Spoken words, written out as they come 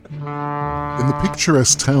In the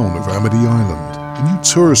picturesque town of Amity Island, a new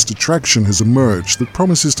tourist attraction has emerged that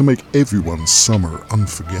promises to make everyone's summer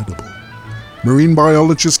unforgettable. Marine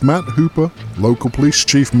biologist Matt Hooper, local police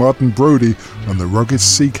chief Martin Brody, and the rugged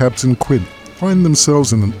sea captain Quint find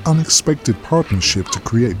themselves in an unexpected partnership to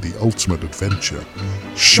create the ultimate adventure.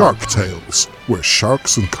 Sharktails, where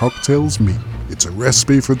sharks and cocktails meet. It's a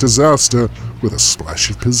recipe for disaster with a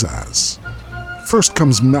splash of pizzazz. First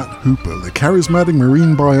comes Matt Hooper, the charismatic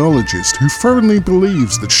marine biologist who firmly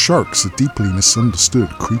believes that sharks are deeply misunderstood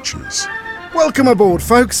creatures. Welcome aboard,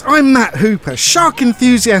 folks. I'm Matt Hooper, shark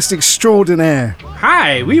enthusiast extraordinaire.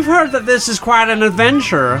 Hi, we've heard that this is quite an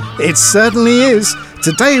adventure. It certainly is.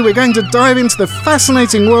 Today we're going to dive into the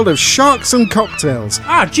fascinating world of sharks and cocktails.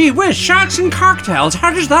 Gee whiz, sharks and cocktails,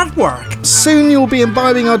 how does that work? Soon you'll be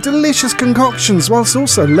imbibing our delicious concoctions whilst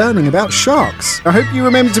also learning about sharks. I hope you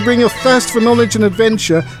remember to bring your thirst for knowledge and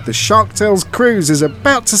adventure. The Sharktails cruise is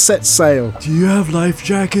about to set sail. Do you have life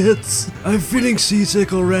jackets? I'm feeling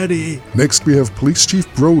seasick already. Next we have Police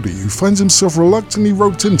Chief Brody, who finds himself reluctantly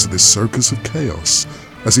roped into this circus of chaos.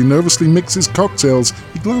 As he nervously mixes cocktails,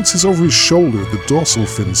 he glances over his shoulder at the dorsal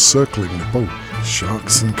fins circling the boat.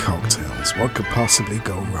 Sharks and cocktails, what could possibly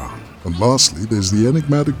go wrong? And lastly, there's the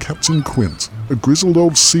enigmatic Captain Quint, a grizzled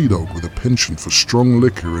old sea dog with a penchant for strong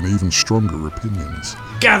liquor and even stronger opinions.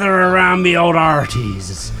 Gather around me, old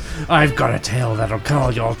arties. I've got a tale that'll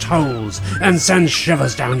curl your toes and send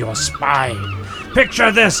shivers down your spine.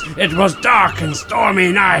 Picture this, it was dark and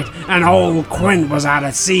stormy night, and old Quint was out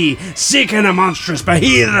at sea, seeking a monstrous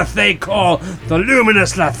behemoth they call the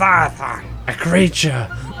luminous Leviathan, a creature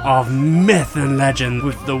of myth and legend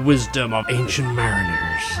with the wisdom of ancient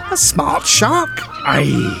mariners. A smart shark?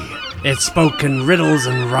 Aye, it spoke in riddles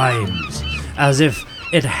and rhymes, as if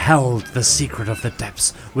it held the secret of the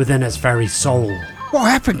depths within its very soul.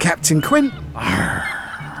 What happened, Captain Quint?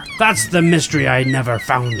 That's the mystery, I never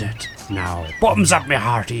found it. Now, bottoms up, me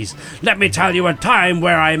hearties. Let me tell you a time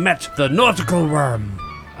where I met the nautical worm,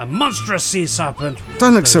 a monstrous sea serpent.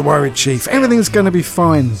 Don't look so worried, Chief. Everything's going to be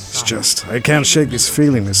fine. It's just, I can't shake this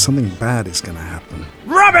feeling that something bad is going to happen.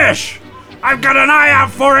 Rubbish! I've got an eye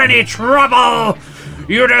out for any trouble.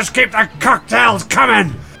 You just keep the cocktails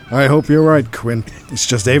coming. I hope you're right, Quint. It's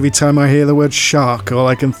just every time I hear the word shark, all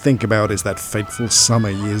I can think about is that fateful summer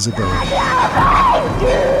years ago.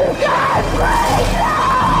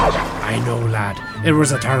 I know, lad, it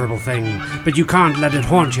was a terrible thing, but you can't let it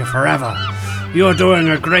haunt you forever. You're doing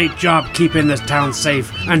a great job keeping this town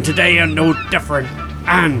safe, and today you're no different.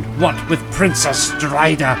 And what with Princess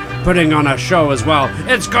Strider putting on a show as well,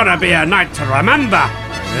 it's gonna be a night to remember.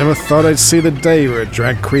 I never thought I'd see the day where a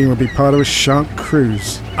drag queen would be part of a shark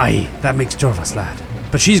cruise. Aye, that makes two of us, lad.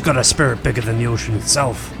 But she's got a spirit bigger than the ocean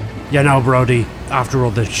itself. You know, Brody, after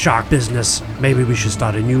all the shark business, maybe we should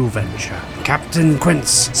start a new venture. Captain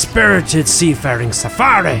Quint's spirited seafaring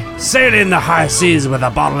safari, sailing the high seas with a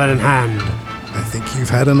bottle in hand. I think you've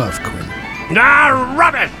had enough, Quint. Ah,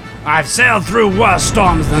 rub it! I've sailed through worse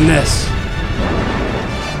storms than this.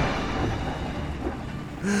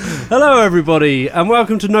 Hello, everybody, and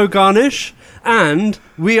welcome to No Garnish. And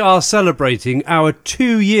we are celebrating our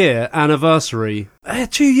 2-year anniversary.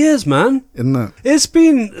 2 years, man. Isn't it? It's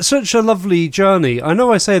been such a lovely journey. I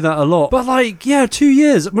know I say that a lot, but 2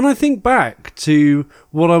 years. When I think back to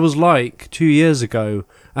what I was like 2 years ago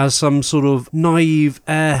as some sort of naive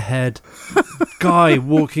airhead guy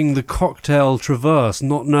walking the cocktail traverse,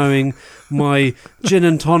 not knowing my gin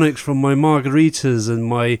and tonics from my margaritas and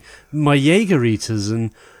my Jaegeritas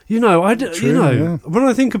and... when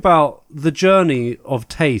I think about the journey of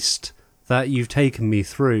taste that you've taken me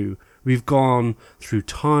through, we've gone through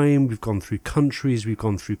time, we've gone through countries, we've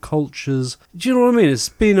gone through cultures. Do you know what I mean? It's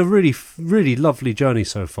been a really, really lovely journey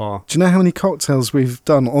so far. Do you know how many cocktails we've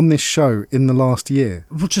done on this show in the last year?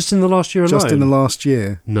 Well, just in the last year alone? Just in the last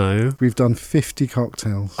year. No. We've done 50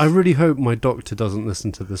 cocktails. I really hope my doctor doesn't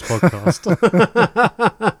listen to this podcast.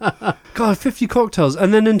 God, 50 cocktails.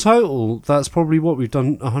 And then in total, that's probably what, we've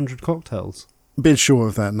done 100 cocktails. A bit short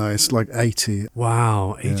of that, no, it's like 80.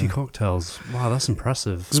 Wow, 80 cocktails. Wow, that's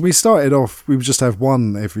impressive. Because we started off, we would just have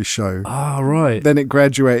one every show. Ah, right. Then it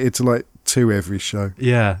graduated to 2 every show.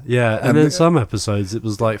 Yeah. And then some episodes it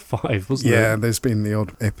was 5, wasn't it? Yeah, there's been the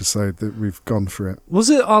odd episode that we've gone for it. Was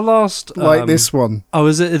it our last... this one. Oh,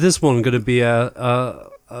 is it this one going to be a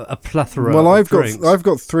plethora of drinks? I've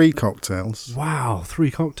got 3 cocktails. Wow,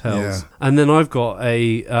 3 cocktails. Yeah. And then I've got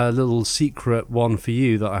a little secret one for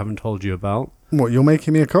you that I haven't told you about. What, you're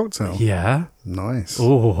making me a cocktail? Yeah. Nice.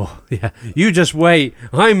 Oh, yeah. You just wait.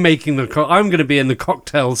 I'm going to be in the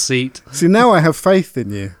cocktail seat. See, now I have faith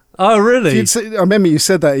in you. Oh, really? I remember you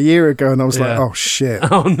said that a year ago, and I was like, "Oh shit!"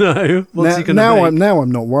 Oh no! What's he gonna now make?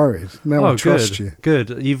 I'm not worried. Now I trust you.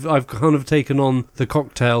 Good. I've kind of taken on the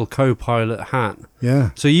cocktail co-pilot hat.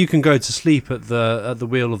 Yeah. So you can go to sleep at the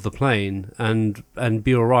wheel of the plane and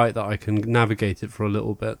be all right that I can navigate it for a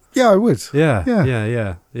little bit. Yeah, I would. Yeah.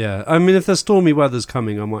 I mean, if there's stormy weather's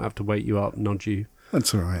coming, I might have to wake you up, nudge you.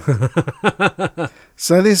 That's all right.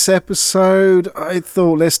 So this episode, I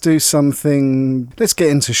thought let's do something. Let's get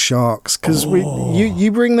into sharks because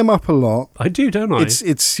you bring them up a lot. I do, don't I?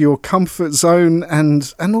 It's your comfort zone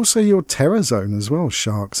and also your terror zone as well.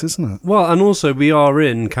 Sharks, isn't it? Well, and also we are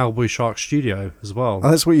in Cowboy Shark Studio as well. Oh,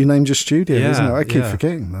 that's what you named your studio, isn't it? I keep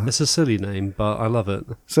forgetting that. It's a silly name, but I love it.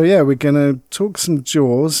 So yeah, we're gonna talk some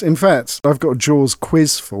Jaws. In fact, I've got a Jaws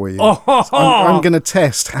quiz for you. I'm gonna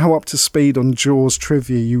test how up to speed on Jaws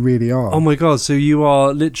trivia you really are. Oh my god! So you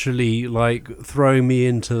are literally like throwing me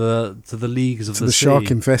into the leagues of the sea.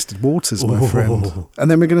 Shark-infested waters, my friend. And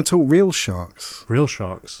then we're going to talk real sharks. Real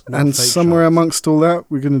sharks, not and fake somewhere sharks. amongst all that,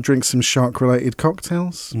 we're going to drink some shark-related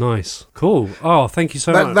cocktails. Nice, cool. Oh, thank you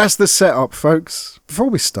so much. That's the setup, folks. Before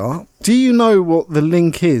we start, do you know what the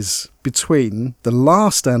link is between the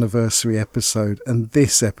last anniversary episode and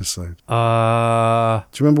this episode? Do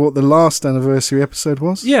you remember what the last anniversary episode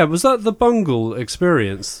was? Yeah, was that the Bungle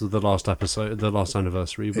experience? The last episode, the last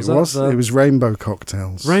anniversary. It was rainbow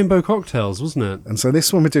cocktails. Rainbow cocktails, wasn't it? And so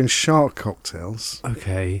this one we're doing shark cocktails.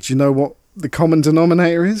 Okay. Do you know what the common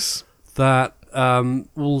denominator is? That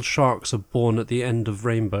all sharks are born at the end of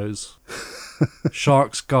rainbows.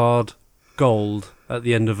 Sharks guard gold at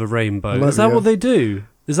the end of a rainbow. Is that what they do?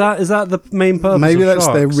 Is that the main purpose? Maybe of that's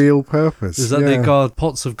sharks? their real purpose. Is that they guard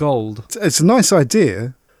pots of gold? It's a nice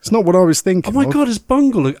idea. It's not what I was thinking. Oh my god, is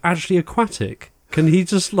Bungle actually aquatic? Can he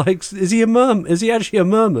just is he a merman? Is he actually a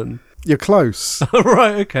merman? You're close.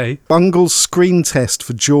 Right, okay. Bungle's screen test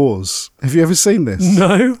for Jaws. Have you ever seen this?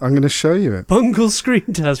 No. I'm going to show you it. Bungle's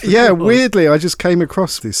screen test for Jaws. Weirdly, I just came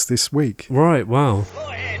across this week. Right, wow. Slow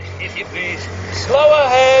ahead, if you please. Slow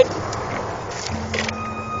ahead.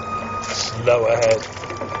 Slow ahead.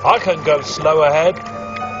 I can go slow ahead.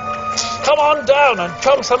 Come on down and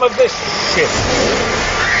chum some of this shit.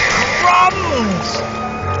 Crumbs!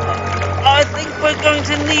 I think we're going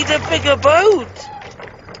to need a bigger boat.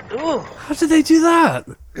 Ooh. How did they do that?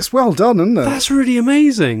 It's well done, isn't it? That's really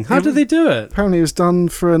amazing. How did they do it? Apparently it was done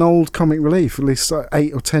for an old comic relief, at least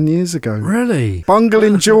 8 or 10 years ago. Really? Bungle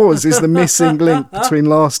in Jaws is the missing link between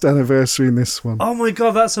last anniversary and this one. Oh my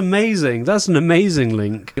god, that's amazing. That's an amazing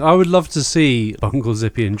link. I would love to see Bungle,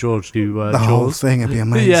 Zippy and George do Jaws. The whole thing would be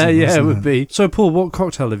amazing. Yeah, it would be. So Paul, what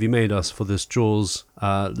cocktail have you made us for this Jaws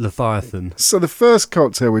Leviathan? So the first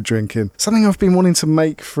cocktail we're drinking, something I've been wanting to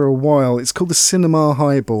make for a while. It's called the Cinema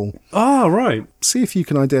Highball. Ah, right. See if you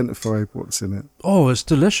can identify what's in it. Oh, it's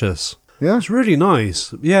delicious. Yeah? It's really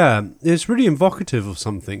nice. Yeah, it's really evocative of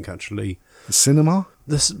something, actually. The cinema?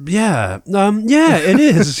 It is. Yeah,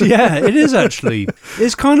 it is actually.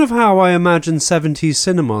 It's kind of how I imagine 70s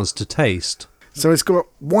cinemas to taste. So it's got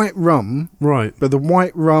white rum, right? But the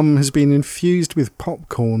white rum has been infused with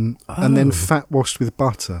popcorn and then fat washed with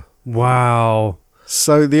butter. Wow.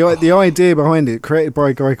 So the idea behind it, created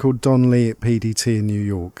by a guy called Don Lee at PDT in New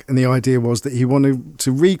York, and the idea was that he wanted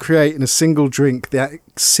to recreate in a single drink that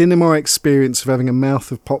cinema experience of having a mouth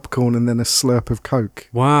of popcorn and then a slurp of Coke.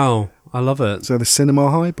 Wow. I love it. So the Cinema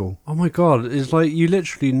Highball. Oh my god, it's like you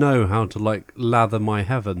literally know how to like lather my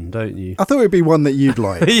heaven, don't you? I thought it'd be one that you'd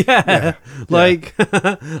like. Yeah. Like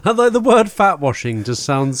like the word fat washing just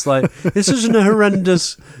sounds like it's such an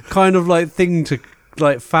horrendous kind of like thing to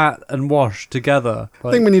like fat and wash together.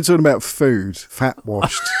 I think when you're talking about food, fat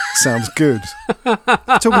washed sounds good.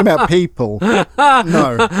 Talking about people, no.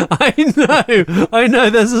 I know.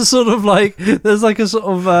 There's a sort of like, there's like a sort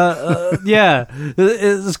of, yeah,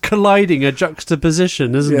 it's colliding a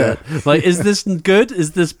juxtaposition, isn't it? Like, is this good?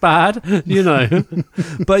 Is this bad? You know?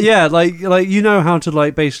 But yeah, like you know how to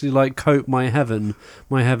like basically like coat my heaven.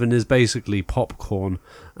 My heaven is basically popcorn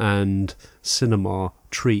and cinema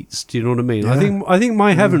treats. Do you know what I mean? Yeah. I think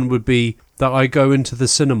my heaven would be that I go into the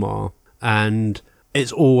cinema and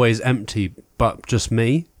it's always empty but just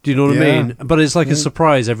me. Do you know what I mean? But it's like a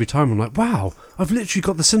surprise every time. I'm like, wow, I've literally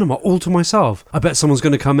got the cinema all to myself. I bet someone's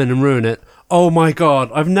going to come in and ruin it. Oh my god,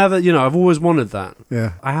 I've never, I've always wanted that.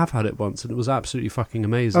 Yeah. I have had it once and it was absolutely fucking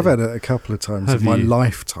amazing. I've had it a couple of times in my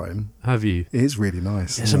lifetime. Have you? It is really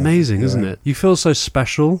nice. It's amazing, isn't it? You feel so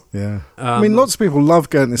special. Yeah. I mean, lots of people love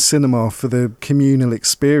going to the cinema for the communal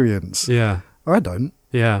experience. Yeah. I don't.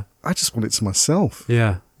 Yeah. I just want it to myself.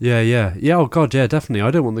 Yeah. Yeah. Oh God, yeah, definitely.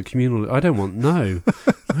 I don't want the communal. I don't want no.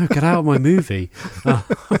 Get out of my movie. I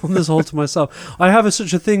want this all to myself. I have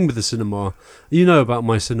such a thing with the cinema. You know about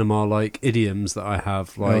my cinema like idioms that I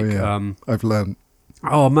have. Like, I've learned.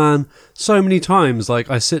 Oh man, so many times like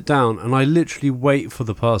I sit down and I literally wait for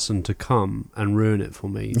the person to come and ruin it for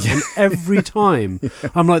me. And every time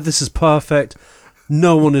I'm like, this is perfect.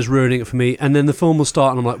 No one is ruining it for me. And then the film will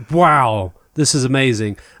start and I'm like, wow, this is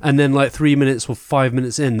amazing. And then like 3 minutes or 5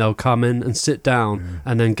 minutes in, they'll come in and sit down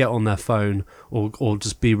and then get on their phone or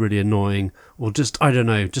just be really annoying or just, I don't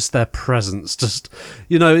know, just their presence. Just,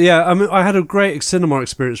 I mean, I had a great cinema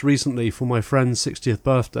experience recently for my friend's 60th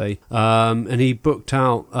birthday. And he booked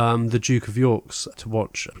out the Duke of York's to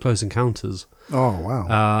watch Close Encounters. Oh,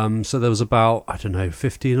 wow. So there was about,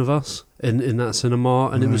 15 of us in that cinema,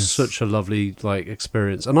 and it was such a lovely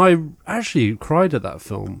experience. And I actually cried at that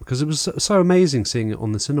film because it was so amazing seeing it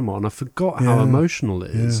on the cinema, and I forgot how emotional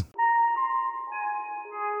it is.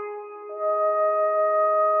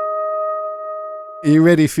 Are you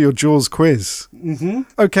ready for your Jaws quiz? Mm-hmm.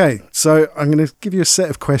 Okay, so I'm going to give you a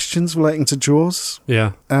set of questions relating to Jaws.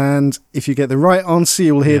 Yeah. And if you get the right answer,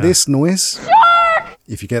 you will hear this noise.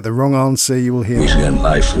 If you get the wrong answer, you will hear... He's got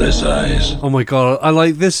lifeless eyes. Oh my God,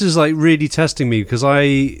 this is really testing me because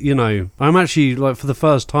I'm actually for the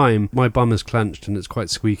first time, my bum is clenched and it's quite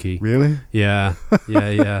squeaky. Really? Yeah.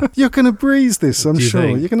 You're going to breeze this, I'm sure.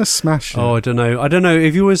 Think? You're going to smash it. Oh, I don't know.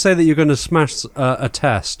 If you always say that you're going to smash a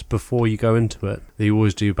test before you go into it, you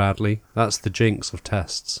always do badly. That's the jinx of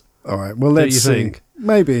tests. All right, well, let's see. Think?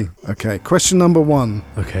 Maybe. Okay, question number 1.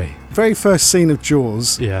 Okay. Very first scene of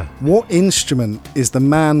Jaws. Yeah. What instrument is the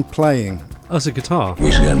man playing? That's a guitar.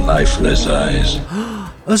 He's got lifeless eyes.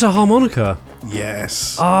 That's a harmonica.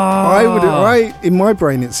 Yes. Ah. In my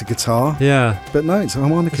brain, it's a guitar. Yeah. But no, it's a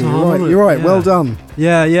harmonica. It's a harmonica. You're right. Yeah. Well done.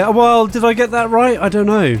 Yeah. Well, did I get that right? I don't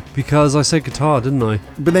know. Because I said guitar, didn't I?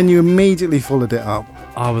 But then you immediately followed it up.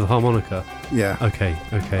 With harmonica. Yeah. Okay.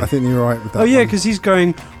 I think you're right with that. Oh, yeah, one. because he's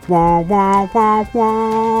going wah, wah, wah,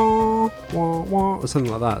 wah, wah, wah, or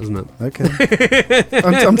something like that, isn't it? Okay.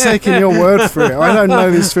 I'm taking your word for it. I don't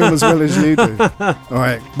know this film as well as you do. All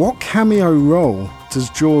right. What cameo role does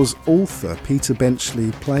Jaws author Peter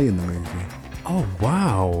Benchley play in the movie? Oh,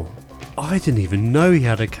 wow. I didn't even know he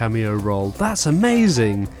had a cameo role. That's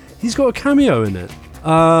amazing. He's got a cameo in it. Do you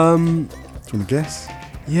want to guess?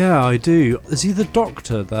 Yeah, I do. Is he the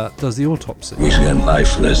doctor that does the autopsy? He's got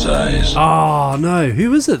lifeless eyes. Oh, no.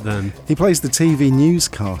 Who is it then? He plays the TV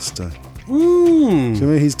newscaster. Do you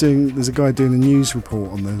know there's a guy doing a news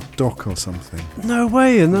report on the dock or something? No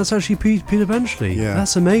way, and that's actually Peter Benchley. Yeah.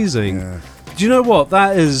 That's amazing. Yeah. Do you know what?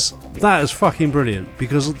 That is fucking brilliant,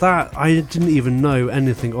 because I didn't even know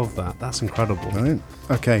anything of that. That's incredible. Right.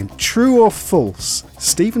 Okay, true or false?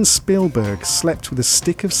 Steven Spielberg slept with a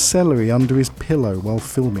stick of celery under his pillow while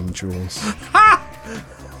filming Jaws.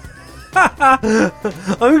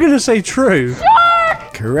 I'm going to say true.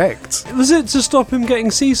 Correct. Was it to stop him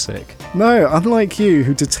getting seasick? No, unlike you,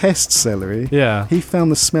 who detests celery, Yeah. he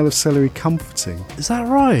found the smell of celery comforting. Is that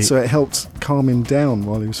right? So it helped calm him down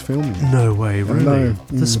while he was filming. No way, really? No.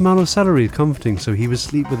 The smell of celery is comforting, so he would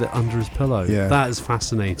sleep with it under his pillow. Yeah. That is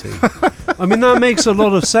fascinating. I mean, that makes a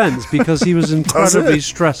lot of sense, because he was incredibly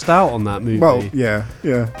stressed out on that movie. Well, yeah.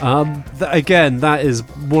 Again, that is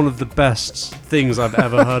one of the best things I've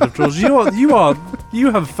ever heard of Jaws.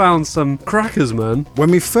 You have found some crackers, man.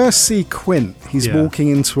 When we first see Quint, he's Yeah. walking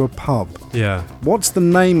into a pub. Yeah. What's the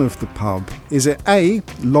name of the pub? Is it A,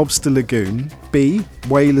 Lobster Lagoon, B,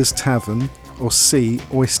 Whaler's Tavern, or C,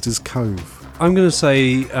 Oyster's Cove? I'm going to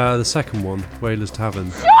say the second one, Whaler's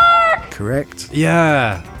Tavern. Correct.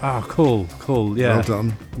 Yeah. Oh, cool. Yeah. Well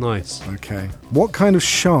done. Nice. Okay. What kind of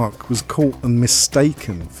shark was caught and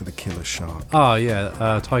mistaken for the killer shark? Oh,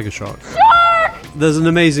 yeah. Tiger shark. There's an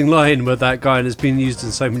amazing line with that guy, and it's been used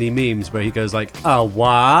in so many memes, where he goes like, "Oh,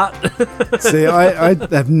 what?" See, I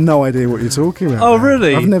have no idea what you're talking about. Oh, now.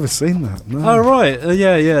 really? I've never seen that. No. Oh, right.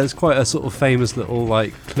 Yeah. It's quite a sort of famous little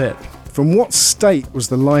clip. From what state was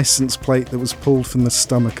the license plate that was pulled from the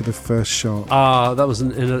stomach of the first shark? That was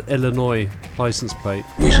an Illinois license plate.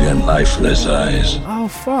 He's got lifeless eyes. Oh,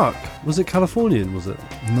 fuck. Was it Californian, was it?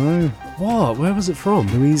 No, What? Where was it from?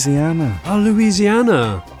 Louisiana. Oh,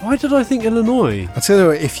 Louisiana. Why did I think Illinois? I tell you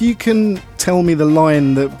what, if you can tell me the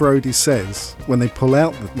line that Brody says when they pull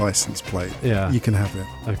out the license plate, Yeah. you can have it.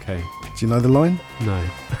 Okay. Do you know the line? No.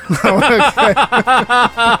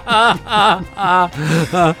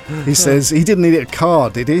 He says he didn't need a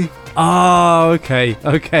car, did he? Oh, okay.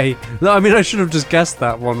 No, I mean, I should have just guessed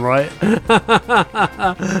that one, right?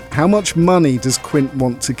 How much money does Quint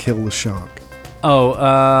want to kill the shark? Oh,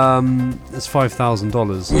 it's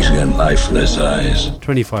 $5,000. We got lifeless eyes.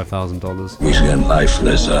 $25,000. We got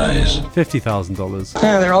lifeless eyes. $50,000.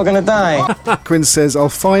 Yeah, they're all gonna die. Quint says, I'll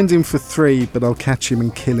find him for 3, but I'll catch him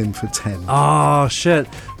and kill him for 10. Oh, shit.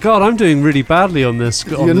 God, I'm doing really badly on this.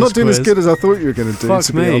 You're not doing as good as I thought you were going to do, Fuck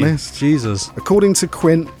to me. be honest. Jesus. According to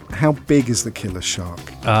Quint, how big is the killer shark?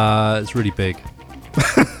 It's really big.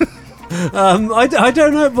 I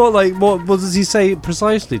don't know what does he say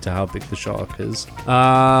precisely to how big the shark is?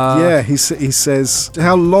 Yeah, he says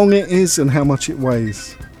how long it is and how much it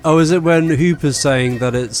weighs. Oh, is it when Hooper's saying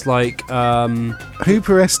that it's like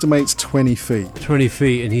Hooper estimates 20 feet. 20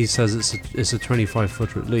 feet, and he says it's a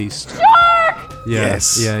 25-footer at least.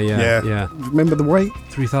 Yes. Yeah. Remember the weight?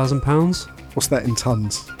 3,000 pounds. What's that in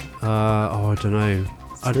tons? I don't know.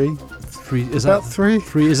 3? 3 is About that 3?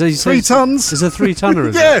 3 is that 3 tons. Is a 3-tonner?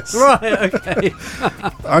 Is Yes. it? Right. Okay.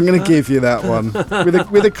 I'm going to give you that one.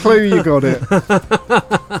 With a clue, you got it.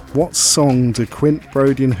 What song do Quint,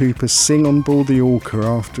 Brody and Hooper sing on board the Orca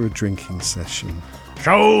after a drinking session?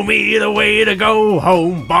 Show me the way to go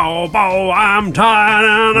home, bow. I'm tired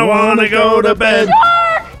and I wanna go to bed.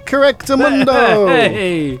 Correctamundo.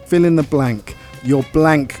 Hey. Fill in the blank. You're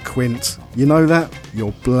blank, Quint. You know that?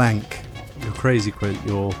 You're blank. You're crazy, Quint.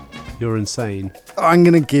 You're insane. I'm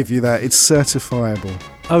going to give you that. It's certifiable.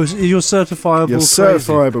 Oh, so you're certifiable. You're crazy.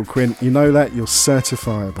 certifiable, Quint. You know that? You're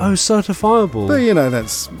certifiable. Oh, certifiable. But you know,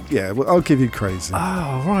 well, I'll give you crazy.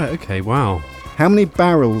 Oh, right. Okay. Wow. How many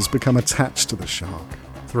barrels become attached to the shark?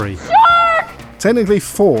 3. Technically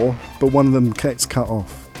 4, but one of them gets cut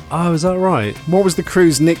off. Oh, is that right? What was the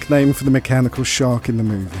crew's nickname for the mechanical shark in the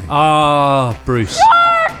movie? Bruce.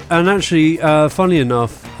 And actually, funny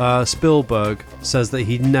enough, Spielberg says that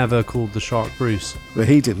he never called the shark Bruce. But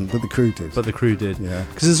he didn't, but the crew did. But the crew did. Yeah.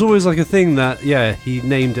 Because it's always like a thing that, yeah, he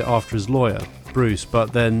named it after his lawyer, Bruce,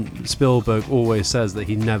 but then Spielberg always says that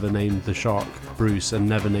he never named the shark Bruce and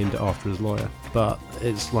never named it after his lawyer. But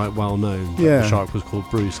it's like well known that the shark was called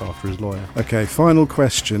Bruce after his lawyer. Okay, final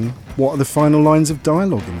question. What are the final lines of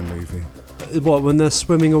dialogue in the movie? What, when they're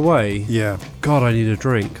swimming away? Yeah. God, I need a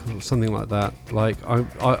drink, or something like that. Like,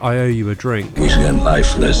 I owe you a drink. We got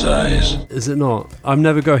lifeless eyes. Is it not? I'm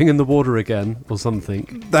never going in the water again, or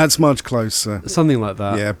something. That's much closer. Something like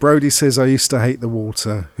that. Yeah, Brody says, I used to hate the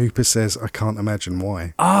water. Hooper says, I can't imagine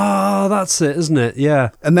why. Ah, that's it, isn't it? Yeah.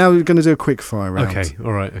 And now we're going to do a quick fire round. Okay,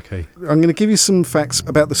 alright, okay. I'm going to give you some facts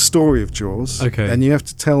about the story of Jaws. Okay. And you have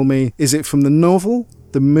to tell me, is it from the novel,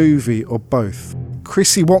 the movie, or both?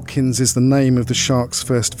 Chrissy Watkins is the name of the shark's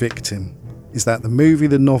first victim. Is that the movie,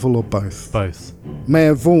 the novel, or both? Both.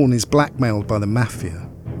 Mayor Vaughn is blackmailed by the mafia.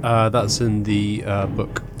 That's in the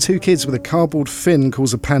book. 2 kids with a cardboard fin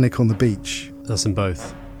cause a panic on the beach. That's in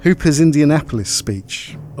both. Hooper's Indianapolis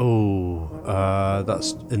speech. Oh,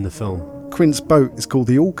 that's in the film. Quint's boat is called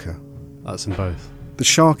the Orca. That's in both. The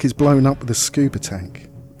shark is blown up with a scuba tank.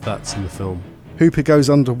 That's in the film. Hooper goes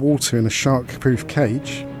underwater in a shark-proof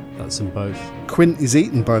cage. That's in both. Quint is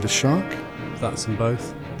eaten by the shark. That's in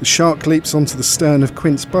both. The shark leaps onto the stern of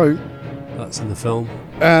Quint's boat. That's in the film.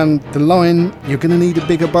 And the line, you're going to need a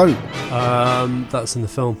bigger boat. That's in the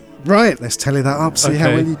film. Right, let's tally that up, see how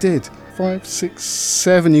Okay. well you did. 5, 6,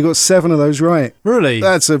 7. You got 7 of those right. Really?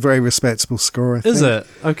 That's a very respectable score, I think. Is it?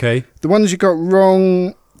 Okay. The ones you got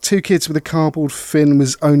wrong, 2 kids with a cardboard fin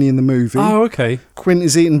was only in the movie. Oh, okay. Quint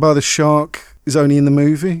is eaten by the shark is only in the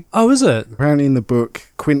movie. Oh, is it? Apparently in the book,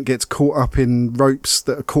 Quint gets caught up in ropes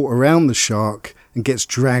that are caught around the shark and gets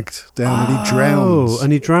dragged down and he drowns. Oh,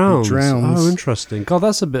 and he drowns. He drowns. Oh, interesting. God,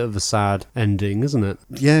 that's a bit of a sad ending, isn't it?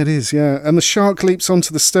 Yeah, it is, yeah. And the shark leaps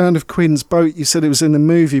onto the stern of Quint's boat. You said it was in the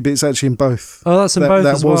movie, but it's actually in both. Oh, that's in both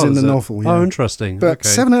That as was well, in the is it? novel, yeah. Oh, interesting. But okay.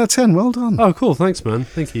 7 out of 10, well done. Oh, cool. Thanks, man.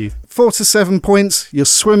 Thank you. 4 to 7 points. You're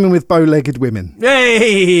swimming with bow-legged women.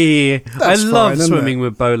 Yay! I That's love fine, isn't swimming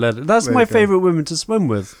with bow-legged. That's There my you go. favourite women to swim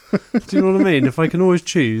with. Do you know what I mean? If I can always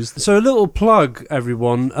choose. So a little plug,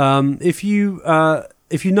 everyone. If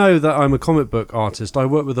you know that I'm a comic book artist, I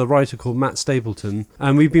work with a writer called Matt Stapleton,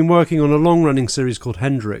 and we've been working on a long-running series called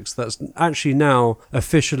Hendrix that's actually now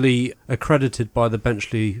officially accredited by the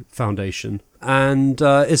Benchley Foundation, and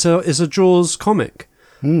it's a Jaws comic.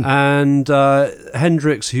 And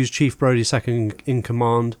Hendrix, who's Chief Brody's second in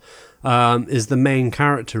command, is the main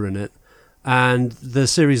character in it. And the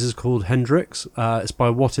series is called Hendrix. It's by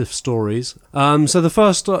What If Stories. So the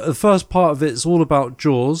first part of it is all about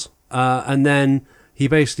Jaws, and then he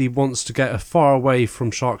basically wants to get as far away from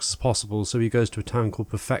sharks as possible, so he goes to a town called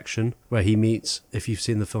Perfection, where he meets, if you've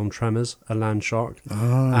seen the film Tremors, a land shark.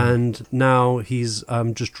 And now he's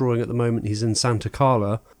just drawing at the moment, he's in Santa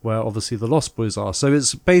Carla, where obviously the Lost Boys are. So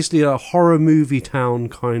it's basically a horror movie town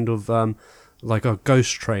kind of like a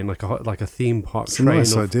ghost train, like a theme park It's a train.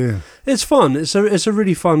 nice idea. It's fun. It's a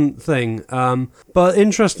really fun thing. But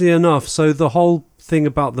interestingly enough, so the whole thing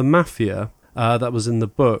about the mafia that was in the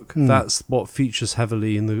book, that's what features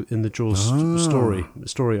heavily in the Jaws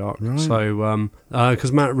story arc. Right. So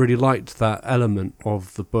because Matt really liked that element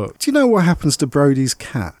of the book. Do you know what happens to Brody's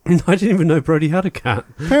cat? I didn't even know Brody had a cat.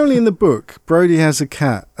 Apparently in the book, Brody has a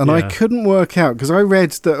cat, and I Yeah. couldn't work out, because I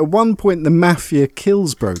read that at one point the mafia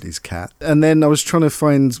kills Brody's cat, and then I was trying to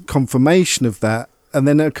find confirmation of that, and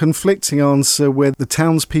then a conflicting answer where the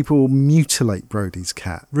townspeople mutilate Brody's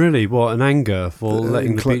cat. Really? What, an anger for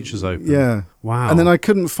letting the Cl- beaches open? Yeah. Wow. And then I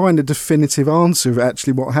couldn't find a definitive answer of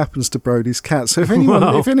actually what happens to Brody's cat. So if anyone,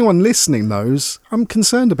 Wow. if anyone listening knows, I'm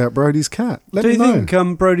concerned about Brody's cat. Let Do me you know.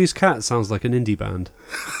 think Brody's cat sounds like an indie band?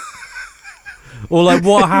 Or like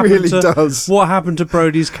what happened really to does. what happened to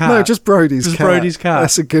Brody's cat? No, just Brody's Just cat. Brody's cat.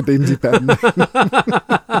 That's a good indie band.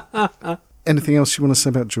 Anything else you want to say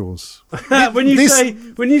about Jaws? when you This-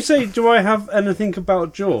 say do I have anything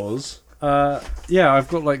about Jaws? Yeah, I've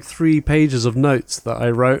got like 3 pages of notes that I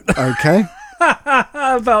wrote Okay.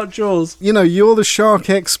 about Jaws. You know, you're the shark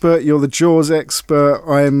expert, you're the Jaws expert.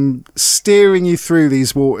 I'm steering you through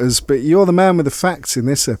these waters, but you're the man with the facts in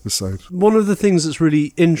this episode. One of the things that's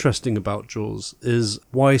really interesting about Jaws is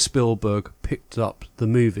why Spielberg picked up the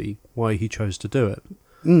movie, why he chose to do it.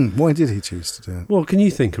 Why did he choose to do it? Well, can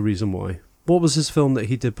you think a reason why? What was his film that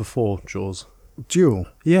he did before Jaws? Duel.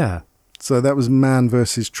 Yeah. So that was man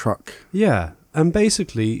versus truck. Yeah, and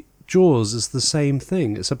basically, Jaws is the same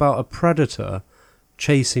thing. It's about a predator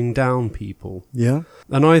chasing down people. Yeah.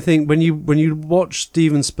 And I think when you watch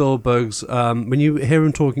Steven Spielberg's, when you hear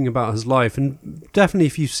him talking about his life, and definitely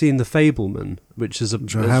if you've seen The Fableman, which is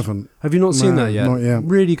Which I haven't. Have you not seen No, that yet? not yet.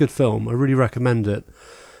 Really good film. I really recommend it.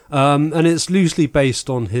 And it's loosely based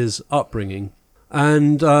on his upbringing.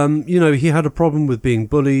 And, he had a problem with being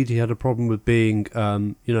bullied. He had a problem with being,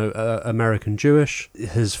 American Jewish.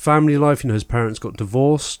 His family life, his parents got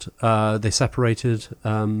divorced. They separated,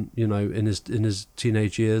 in his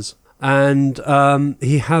teenage years. And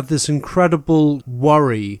he had this incredible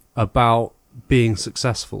worry about being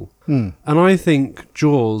successful. And I think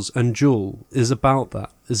Jaws and Jewel is about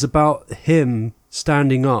that. It's about him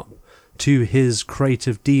standing up to his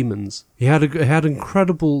creative demons. He had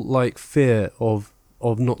incredible fear of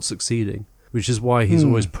not succeeding, which is why he's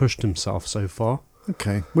always pushed himself so far.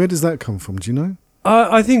 Okay. Where does that come from? Do you know?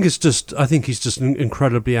 I think he's just an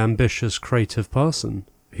incredibly ambitious, creative person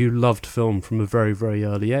who loved film from a very, very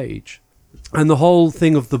early age. And the whole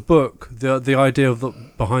thing of the book, the idea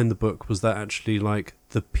behind the book was that actually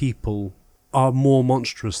the people are more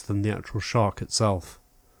monstrous than the actual shark itself.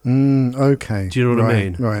 Okay. Do you know what I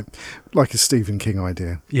mean? Right. Like a Stephen King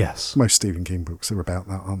idea. Yes. Most Stephen King books are about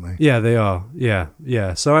that, aren't they? Yeah, they are. Yeah.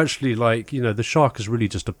 So actually, the shark is really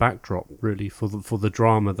just a backdrop, really, for the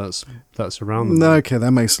drama that's around them. No, okay,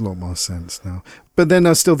 that makes a lot more sense now. But then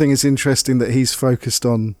I still think it's interesting that he's focused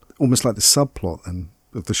on almost like the subplot then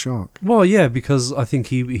of the shark. Well, yeah, because I think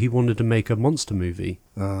he wanted to make a monster movie.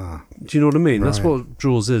 Ah. Do you know what I mean? That's Right. what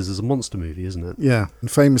Jaws is a monster movie, isn't it? Yeah.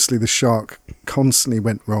 And famously, the shark constantly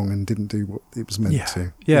went wrong and didn't do what it was meant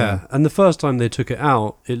to. Yeah, and the first time they took it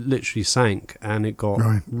out, it literally sank and it got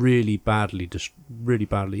Right. really badly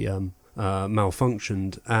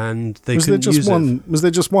malfunctioned, and they Was there couldn't use just one? Was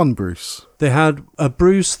there just one Bruce? They had a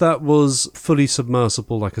Bruce that was fully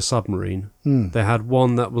submersible like a submarine. They had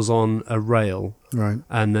one that was on a rail, Right.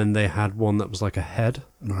 and then they had one that was like a head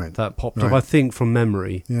Right. that popped up, Right. I think, from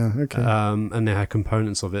memory. Yeah. Okay. And they had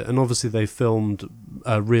components of it, and obviously they filmed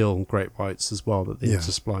real great whites as well that they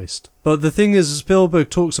interspliced. But the thing is, Spielberg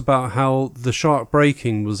talks about how the shark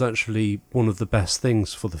breaking was actually one of the best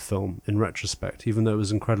things for the film in retrospect, even though it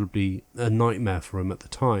was incredibly a nightmare for him at the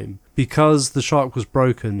time. Because the shark was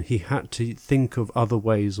broken, he had to think of other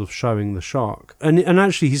ways of showing the shark. And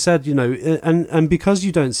actually he said, and because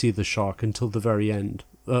you don't see the shark until the very end,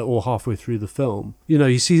 or halfway through the film,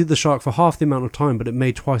 you see the shark for half the amount of time, but it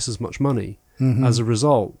made twice as much money as a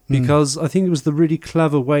result. Because I think it was the really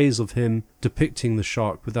clever ways of him depicting the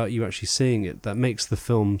shark without you actually seeing it that makes the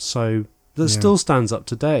film so... that still stands up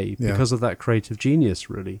today because of that creative genius,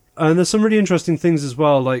 really. And there's some really interesting things as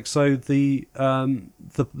well. So the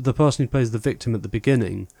person who plays the victim at the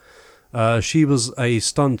beginning, she was a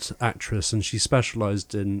stunt actress and she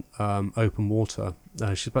specialised in open water.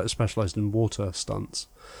 She specialised in water stunts.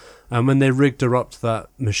 And when they rigged her up to that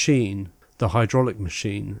machine, the hydraulic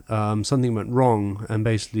machine, something went wrong, and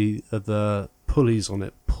basically the pulleys on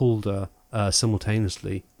it pulled her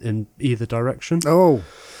simultaneously in either direction. Oh.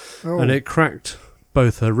 And it cracked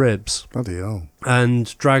both her ribs Bloody hell.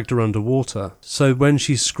 and dragged her underwater. So when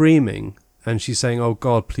she's screaming, and she's saying, "Oh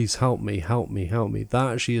God, please help me, help me, help me."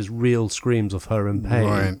 That actually is real screams of her in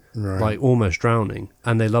pain, Right. like almost drowning.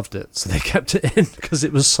 And they loved it, so they kept it in because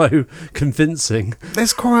it was so convincing.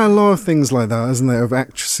 There's quite a lot of things like that, isn't there? Of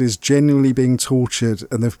actresses genuinely being tortured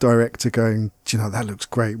and the director going, "Do you know, that looks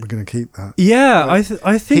great, we're going to keep that." Yeah, I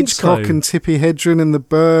think Hitchcock so. and Tippi Hedren and the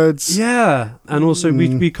Birds. Yeah, and also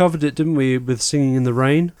we covered it, didn't we, with Singing in the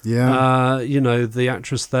Rain? Yeah. The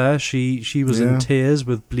actress there, she was in tears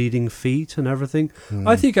with bleeding feet and everything.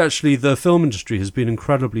 I think actually the film industry has been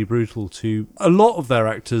incredibly brutal to a lot of their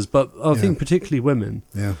actors, but I think particularly women.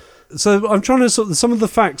 Yeah. So I'm trying to some of the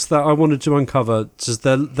facts that I wanted to uncover, just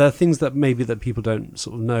they're things that maybe that people don't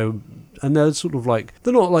sort of know, and they're sort of like,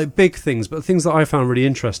 they're not like big things, but things that I found really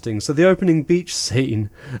interesting. So the opening beach scene,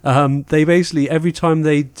 they basically, every time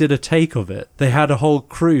they did a take of it, they had a whole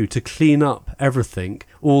crew to clean up everything,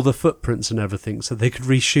 all the footprints and everything, so they could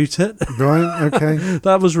reshoot it. Right, okay.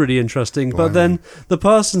 That was really interesting. Wow. But then the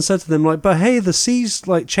person said to them, like, "But hey, the sea's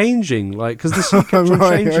like changing, like, because the sea kept on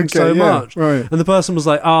changing so much." Right. And the person was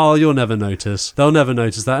like, "Oh, you'll never notice. They'll never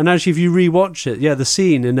notice that." And actually, if you rewatch it, the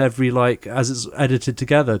scene in every, like, as it's edited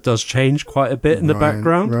together, does change quite a bit in the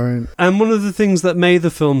background. Right. And one of the things that made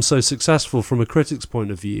the film so successful from a critic's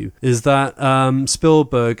point of view is that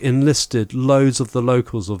Spielberg enlisted loads of the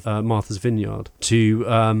locals of Martha's Vineyard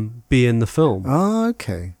to be in the film. Oh,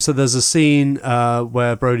 okay. So there's a scene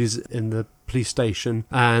where Brody's in the police station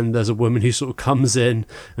and there's a woman who sort of comes in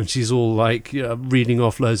and she's all like reading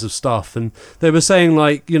off loads of stuff, and they were saying,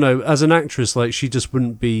 like, as an actress, like, she just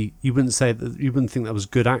wouldn't think that was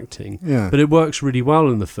good acting, but it works really well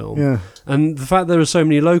in the film. And the fact there are so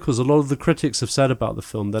many locals, a lot of the critics have said about the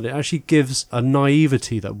film that it actually gives a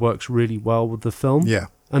naivety that works really well with the film.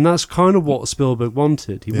 And that's kind of what Spielberg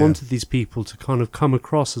wanted. He wanted these people to kind of come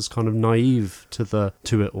across as kind of naive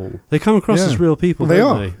to it all. They come across as real people,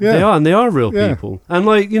 don't they? They are, and they are real people. And,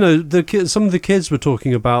 like, some of the kids were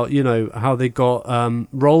talking about, how they got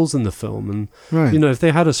roles in the film, and if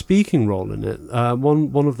they had a speaking role in it,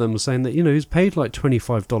 one of them was saying that he was paid like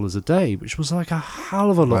 $25 a day, which was like a hell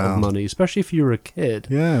of a lot of money, especially if you were a kid.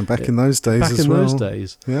 Yeah, back in those days. Those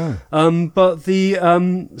days. Yeah. But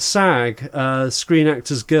the SAG, Screen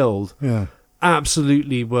Actors Guild,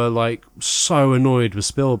 absolutely were like so annoyed with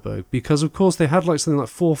Spielberg because, of course, they had like something like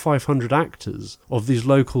 400 or 500 actors of these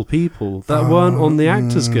local people that weren't on the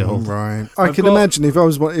Actors Guild. Right. I can imagine if I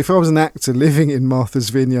was an actor living in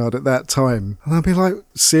Martha's Vineyard at that time, and I'd be like,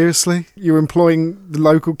 seriously, you're employing the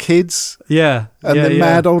local kids? Yeah. And the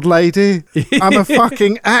mad old lady? I'm a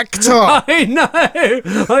fucking actor. I know.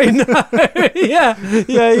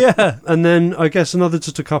 Yeah. And then I guess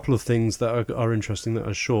just a couple of things that are interesting that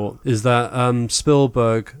are short is that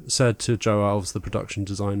Spielberg said to Joe Alves, the production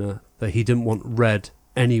designer, that he didn't want red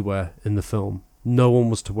anywhere in the film. No one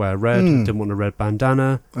was to wear red, didn't want a red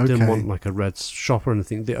bandana, didn't want like a red shop or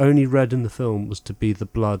anything. The only red in the film was to be the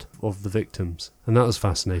blood of the victims. And that was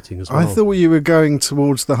fascinating as well. I thought you were going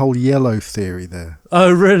towards the whole yellow theory there.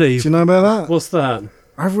 Oh, really? Do you know about that? What's that?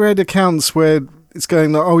 I've read accounts where it's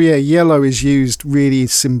going like, oh yeah, yellow is used really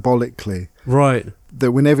symbolically. Right.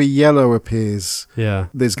 That whenever yellow appears,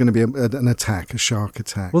 there's going to be an attack, a shark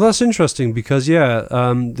attack. Well, that's interesting because,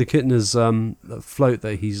 the Kittner's float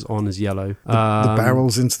that he's on is yellow. The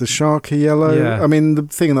barrels into the shark are yellow. Yeah. I mean, the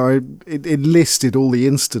thing that it listed all the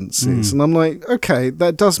instances, and I'm like, okay,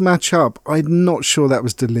 that does match up. I'm not sure that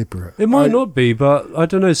was deliberate. It might not be, but I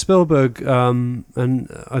don't know, Spielberg, and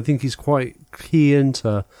I think he's quite key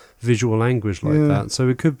into visual language like that, so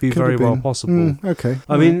it could be very well possible. Okay.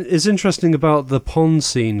 I mean, it's interesting about the pond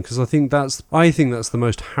scene because I think that's the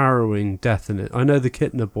most harrowing death in it. I know the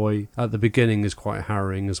Kittner boy at the beginning is quite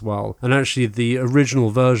harrowing as well, and actually the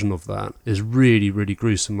original version of that is really, really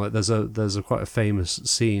gruesome. Like there's a quite a famous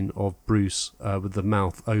scene of Bruce with the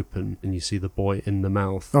mouth open and you see the boy in the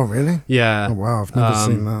mouth. Oh really? Yeah. Oh wow, I've never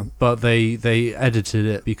seen that. But they edited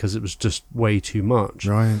it because it was just way too much.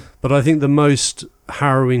 Right. But I think the most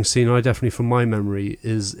harrowing scene, I definitely from my memory,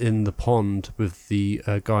 is in the pond with the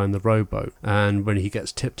guy in the rowboat, and when he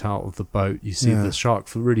gets tipped out of the boat, you see the shark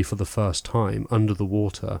for the first time under the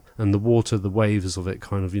water, and the waves of it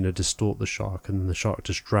kind of distort the shark, and then the shark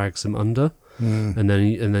just drags him under, and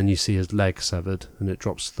then you see his leg severed and it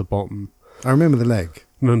drops to the bottom. I remember the leg.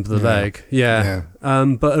 Remember the leg, yeah.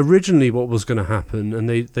 But originally what was going to happen, and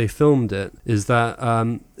they filmed it, is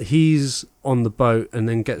that he's on the boat and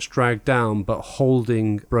then gets dragged down but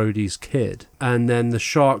holding Brody's kid, and then the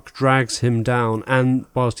shark drags him down, and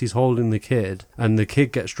whilst he's holding the kid, and the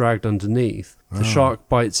kid gets dragged underneath, the shark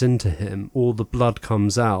bites into him, all the blood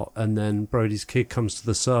comes out, and then Brody's kid comes to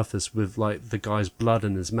the surface with like the guy's blood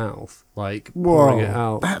in his mouth, like pouring it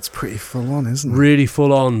out. That's pretty full on, isn't it? Really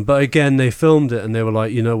full on. But again, they filmed it and they were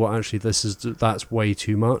like, you know what, actually that's way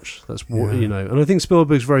too much. That's you know, and I think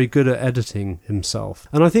Spielberg's very good at editing himself.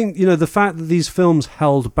 And I think, you know, the fact that these films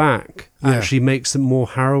held back actually makes them more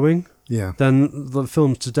harrowing. Yeah. Than the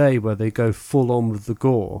films today where they go full on with the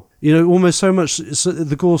gore. You know, almost so much,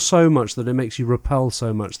 the gore so much that it makes you repel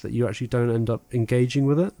so much that you actually don't end up engaging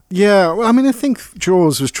with it. Yeah, well, I mean, I think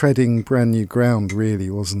Jaws was treading brand new ground, really,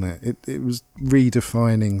 wasn't it? It was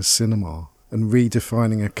redefining cinema and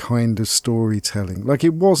redefining a kind of storytelling. Like,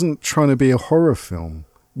 it wasn't trying to be a horror film,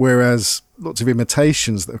 whereas lots of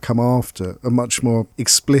imitations that have come after are much more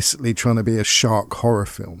explicitly trying to be a shark horror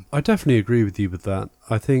film. I definitely agree with you with that.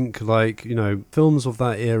 I think, like, you know, films of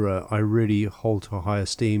that era I really hold to a high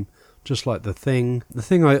esteem, just like The Thing. The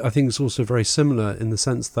Thing I think is also very similar in the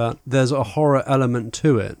sense that there's a horror element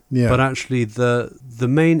to it, but actually the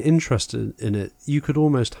main interest in it you could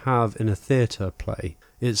almost have in a theatre play.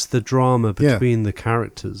 It's the drama between the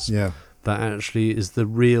characters. Yeah. That actually is the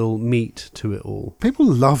real meat to it all. People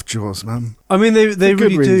love Jaws, man. I mean, they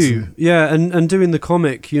really do. Yeah, and doing the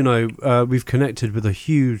comic, you know, we've connected with a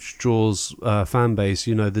huge Jaws fan base.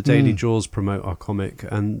 You know, the Daily Jaws promote our comic,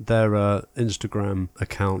 and their Instagram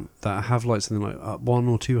account that have like something like 100,000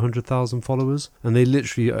 or 200,000 followers, and they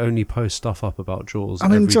literally only post stuff up about Jaws. I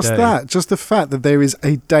mean, every day. Just the fact that there is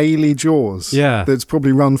a daily Jaws that's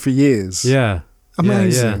probably run for years. Yeah.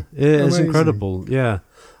 Amazing. Yeah. It's incredible. Yeah.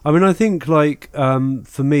 I mean, I think, like,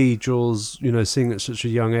 for me, Jaws, you know, seeing at such a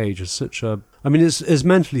young age is such a... I mean, it's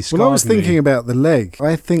mentally scarred me. Well, I was thinking about the leg.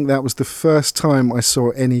 I think that was the first time I saw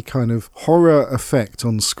any kind of horror effect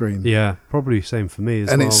on screen. Yeah, probably same for me as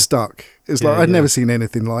well. And it stuck. It's like, I'd never seen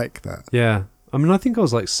anything like that. Yeah. I mean, I think I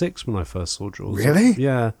was like 6 when I first saw Jaws. Really?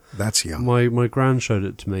 Yeah. That's young. My gran showed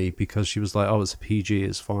it to me because she was like, oh, it's a PG,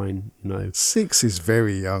 it's fine, you know. 6 is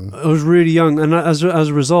very young. I was really young, and as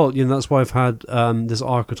a result, you know, that's why I've had this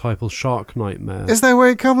archetypal shark nightmare. Is that where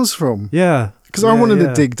it comes from? Yeah. Because I wanted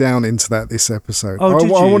to dig down into that this episode. Oh, did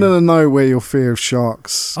you? I wanted to know where your fear of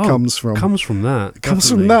sharks comes from. Comes from that. It comes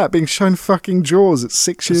from that, being shown fucking Jaws at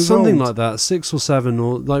 6 years old. Something like that, 6 or 7,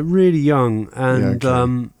 or like really young. And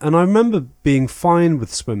and I remember being fine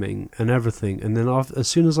with swimming and everything. And then as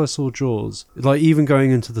soon as I saw Jaws, like even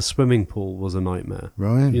going into the swimming pool was a nightmare.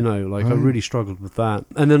 Right. You know, like I really struggled with that.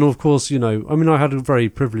 And then of course, you know, I mean, I had a very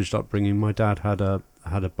privileged upbringing. My dad had a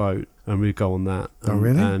boat, and we'd go on that. Oh,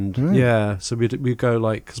 really? And yeah, so we'd go,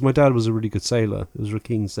 like, because my dad was a really good sailor. He was a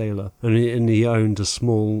keen sailor, and he owned a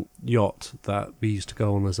small yacht that we used to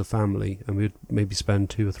go on as a family, and we'd maybe spend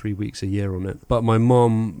 2 or 3 weeks a year on it. But my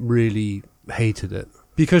mom really hated it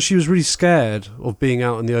because she was really scared of being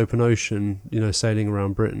out in the open ocean, you know, sailing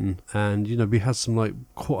around Britain. And, you know, we had some, like,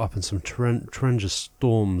 caught up in some tremendous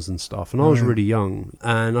storms and stuff. And I was really young.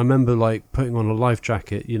 And I remember, like, putting on a life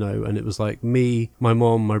jacket, you know, and it was like me, my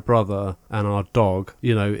mom, my brother, and our dog,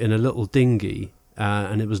 you know, in a little dinghy.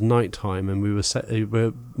 And it was nighttime, and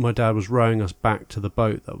my dad was rowing us back to the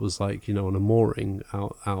boat that was, like, you know, on a mooring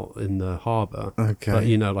out in the harbour. Okay. But,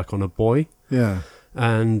 you know, like on a buoy. Yeah.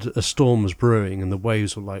 And a storm was brewing, and the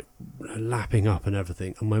waves were like lapping up and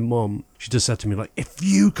everything. And my mom, she just said to me, like, if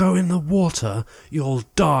you go in the water, you'll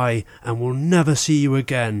die and we'll never see you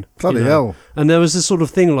again. Bloody hell. And there was this sort of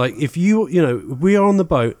thing like, if you know, we are on the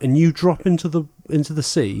boat and you drop into the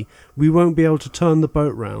sea, we won't be able to turn the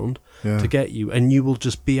boat round to get you, and you will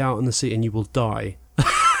just be out in the sea and you will die.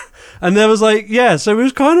 And there was like, so it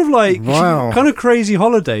was kind of like kind of crazy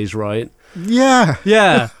holidays, right?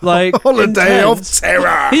 Yeah, like holiday intense. of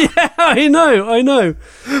terror. Yeah, I know.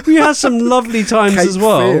 We had some lovely times Cape as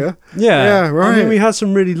well. Fear. Yeah, right. I mean, we had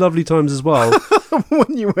some really lovely times as well.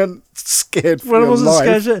 When you went scared for when your I wasn't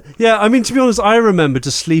life. scared. Yeah, I mean, to be honest, I remember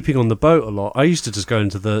just sleeping on the boat a lot. I used to just go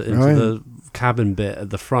into the cabin bit at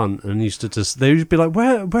the front, and used to just, they would be like,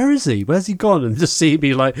 where is he? Where's he gone? And just see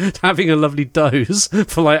me like having a lovely doze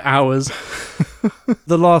for like hours.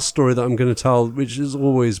 The last story that I'm going to tell, which is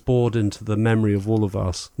always bored into the memory of all of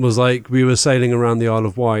us, was like we were sailing around the Isle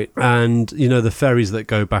of Wight, and you know the ferries that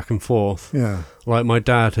go back and forth. Yeah. Like my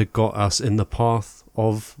dad had got us in the path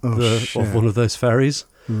of of one of those ferries,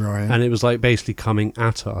 right? And it was like basically coming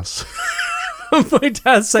at us. My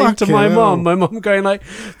dad saying to my mom going like,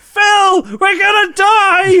 Phil, we're gonna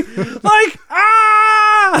die! Like,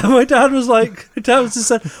 ah! My dad was just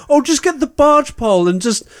said, oh, just get the barge pole and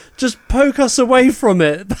just poke us away from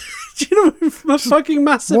it. Do you know from a fucking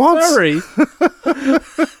massive What? ferry?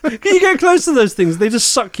 Can you get close to those things? They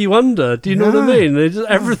just suck you under. Do you know what I mean?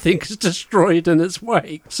 Everything's destroyed in its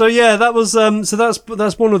wake. So yeah, that was so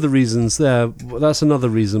that's one of the reasons there. That's another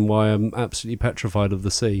reason why I'm absolutely petrified of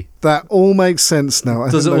the sea. That all makes sense now.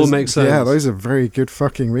 Does it all make sense? Yeah, those are very good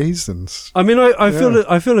fucking reasons. I mean, I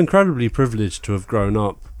feel incredibly privileged to have grown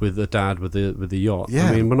up with a dad with a yacht. Yeah.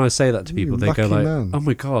 I mean, when I say that to people, they go lucky like, man. "Oh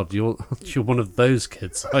my god, you're one of those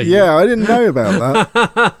kids." Are you? Yeah, I didn't know about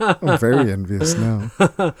that. I'm very envious now.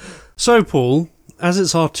 So, Paul, as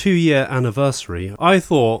it's our 2-year anniversary, I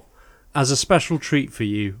thought, as a special treat for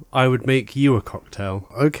you, I would make you a cocktail.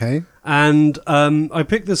 Okay. And I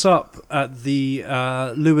picked this up at the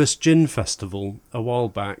Lewis Gin Festival a while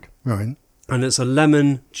back. Right. And it's a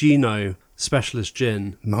lemon Gino specialist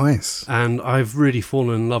gin. Nice. And I've really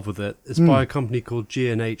fallen in love with it. It's by a company called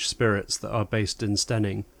G&H Spirits that are based in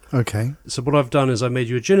Stenning. Okay. So what I've done is I made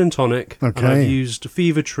you a gin and tonic. Okay. And I've used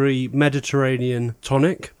Fever Tree Mediterranean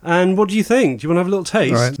tonic. And what do you think? Do you want to have a little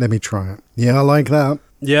taste? All right, let me try it. Yeah, I like that.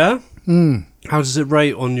 Yeah? How does it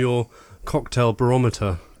rate on your cocktail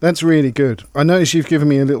barometer? That's really good. I notice you've given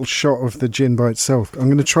me a little shot of the gin by itself. I'm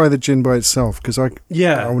going to try the gin by itself because I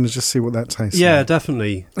want to just see what that tastes like. Yeah,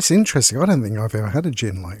 definitely. It's interesting. I don't think I've ever had a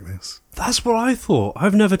gin like this. That's what I thought.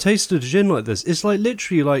 I've never tasted a gin like this. It's like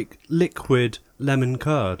literally like liquid lemon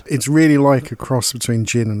curd. It's really like a cross between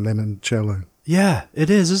gin and limoncello. Yeah, it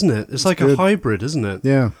is, isn't it? It's like good. a hybrid, isn't it?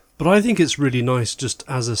 Yeah. But I think it's really nice just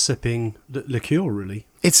as a sipping liqueur, really.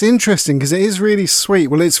 It's interesting because it is really sweet.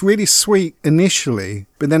 Well, it's really sweet initially,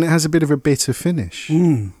 but then it has a bit of a bitter finish,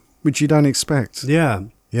 which you don't expect. Yeah.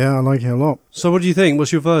 Yeah, I like it a lot. So what do you think?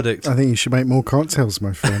 What's your verdict? I think you should make more cocktails,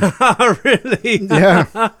 my friend. Really?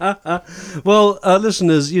 Yeah. Well,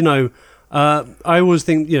 listeners, you know, I always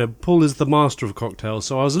think, you know, Paul is the master of cocktails,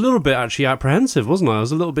 so I was a little bit actually apprehensive, wasn't I? I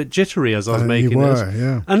was a little bit jittery as I was making this.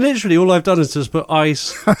 Yeah. And literally all I've done is just put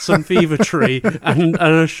ice, some Fever Tree, and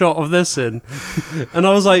a shot of this in. And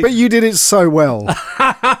I was like... But you did it so well.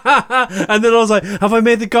 And then I was like, have I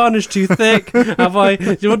made the garnish too thick?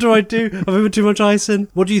 What do I do? Have I put too much ice in?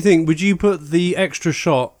 What do you think? Would you put the extra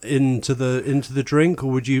shot into the drink,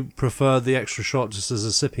 or would you prefer the extra shot just as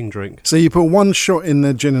a sipping drink? So you put one shot in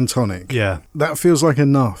the gin and tonic. Yeah. That feels like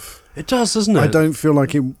enough. It does, doesn't it? I don't feel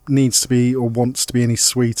like it needs to be or wants to be any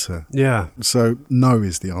sweeter. Yeah. So no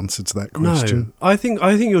is the answer to that question. No, I think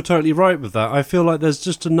you're totally right with that. I feel like there's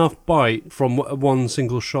just enough bite from one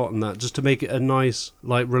single shot in that just to make it a nice,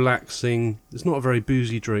 like, relaxing... It's not a very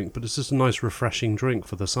boozy drink, but it's just a nice, refreshing drink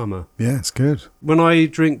for the summer. Yeah, it's good. When I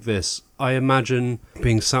drink this, I imagine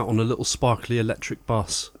being sat on a little sparkly electric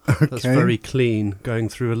bus that's very clean, going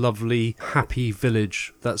through a lovely, happy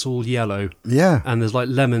village that's all yellow. Yeah. And there's like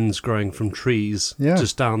lemons growing from trees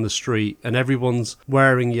just down the street, and everyone's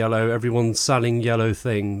wearing yellow, everyone's selling yellow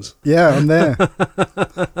things. Yeah, I'm there.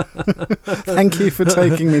 Thank you for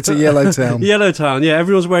taking me to Yellowtown. Yellowtown, yeah,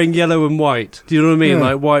 everyone's wearing yellow and white. Do you know what I mean? Yeah.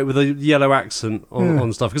 Like white with a yellow accent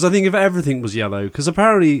on stuff. Because I think if everything was yellow, because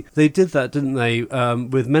apparently they did that, didn't they,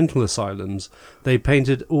 with mental asylums. They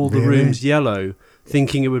painted all the rooms yellow,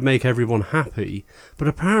 thinking it would make everyone happy. But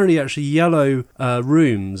apparently actually yellow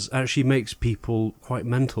rooms actually makes people quite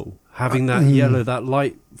mental. Having that yellow, that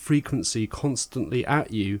light frequency constantly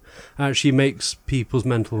at you actually makes people's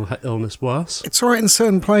mental illness worse. It's all right in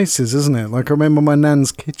certain places, isn't it? Like I remember my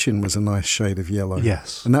nan's kitchen was a nice shade of yellow.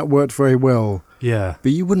 Yes. And that worked very well. Yeah.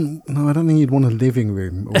 But you wouldn't... No, I don't think you'd want a living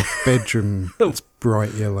room or bedroom that's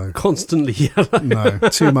bright yellow. Constantly yellow. No,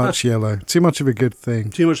 too much yellow. Too much of a good thing.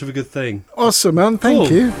 Too much of a good thing. Awesome, man. Thank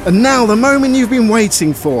Cool. you. And now the moment you've been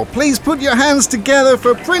waiting for. Please put your hands together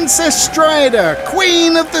for Princess Strider,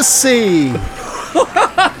 Queen of the Sea.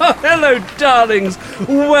 Hello, darlings.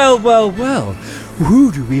 Well, well, well.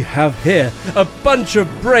 Who do we have here? A bunch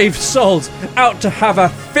of brave souls out to have a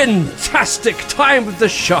fantastic time with the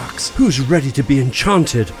sharks. Who's ready to be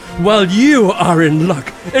enchanted? Well, you are in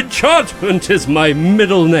luck. Enchantment is my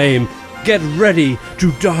middle name. Get ready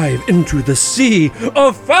to dive into the sea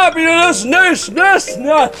of fabulousness.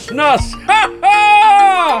 Ha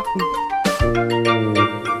ha!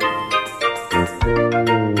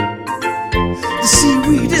 The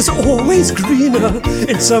seaweed is always greener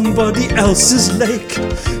in somebody else's lake.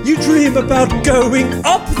 You dream about going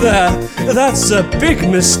up there. That's a big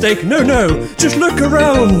mistake. No, just look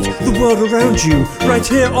around. The world around you, right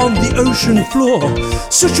here on the ocean floor.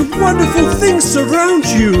 Such wonderful things surround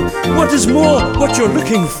you. What is more, what you're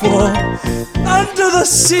looking for? Under the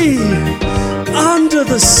sea. Under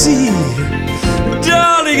the sea.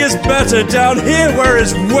 Darling, is better down here where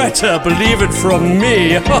it's wetter, believe it from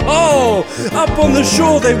me. Ho ho! Up on the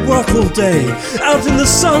shore they work all day, out in the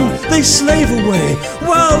sun they slave away,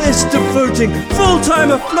 while it's devoting, full-time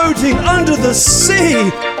afloating under the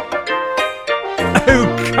sea.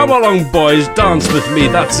 Oh, come along, boys, dance with me,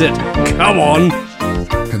 that's it. Come on.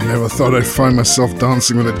 I never thought I'd find myself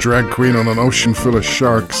dancing with a drag queen on an ocean full of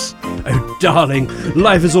sharks. Oh, darling,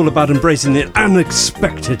 life is all about embracing the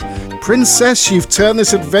unexpected. Princess, you've turned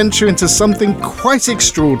this adventure into something quite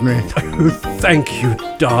extraordinary. Oh, thank you,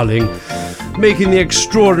 darling. Making the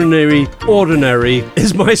extraordinary ordinary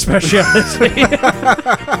is my speciality.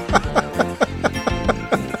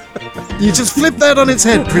 You just flipped that on its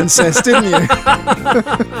head, Princess, didn't you?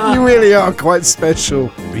 You really are quite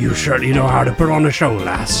special. You certainly know how to put on a show,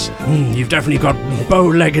 lass. You've definitely got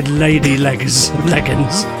bow-legged lady leggings.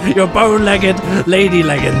 Your bow-legged lady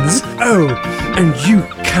leggings. Oh, and you,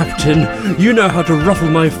 Captain, you know how to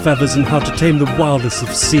ruffle my feathers and how to tame the wildest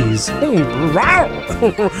of seas.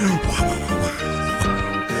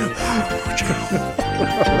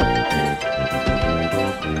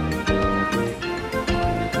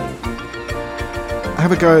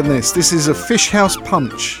 Have a go at this. This is a fish house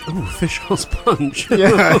punch. Oh, fish house punch.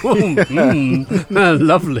 Yeah.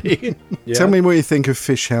 Lovely. Yeah. Tell me what you think of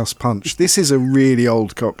fish house punch. This is a really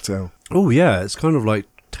old cocktail. Oh, yeah, it's kind of like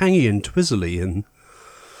tangy and twizzly and...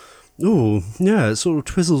 Oh, yeah, it sort of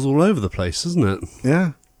twizzles all over the place, doesn't it?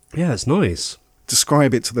 Yeah. Yeah, it's nice.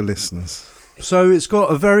 Describe it to the listeners. So it's got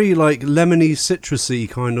a very, like, lemony, citrusy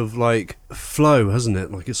kind of, like, flow, hasn't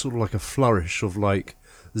it? Like, it's sort of like a flourish of, like,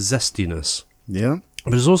 zestiness. Yeah.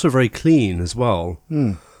 But it's also very clean as well.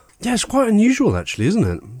 Mm. Yeah, it's quite unusual, actually, isn't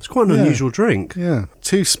it? It's quite an unusual drink. Yeah.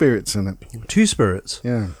 2 spirits in it. 2 spirits.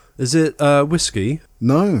 Yeah. Is it whiskey?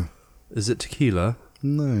 No. Is it tequila?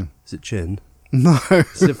 No. Is it gin? No.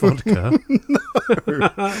 Is it vodka? No.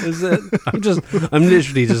 Is it? I'm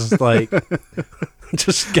literally just like...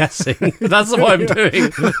 just guessing. That's what I'm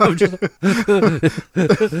doing. I'm just...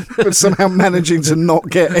 But somehow managing to not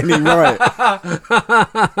get any right.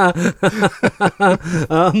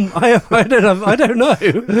 I don't know.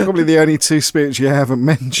 Probably the only 2 spirits you haven't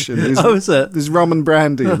mentioned. Is it? There's rum and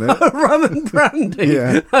brandy in it. Rum and brandy?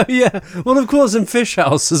 Yeah. Oh, yeah. Well, of course, in Fish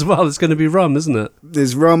House as well, it's going to be rum, isn't it?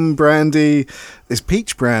 There's rum, brandy. There's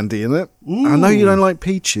peach brandy in it. I know you don't like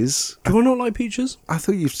peaches. Do I not like peaches? I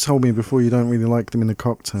thought you told me before you don't really like them in a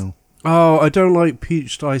cocktail. Oh, I don't like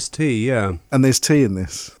peached iced tea, yeah. And there's tea in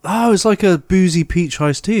this. Oh, it's like a boozy peach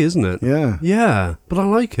iced tea, isn't it? Yeah. Yeah, but I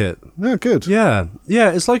like it. Yeah, good. Yeah,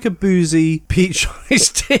 it's like a boozy peach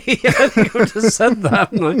iced tea. I think I've just said that,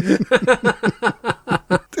 haven't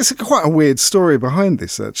I? There's quite a weird story behind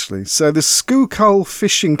this, actually. So the Schuylkill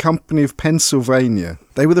Fishing Company of Pennsylvania,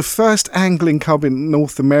 they were the first angling club in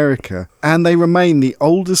North America, and they remain the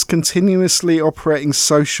oldest continuously operating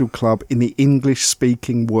social club in the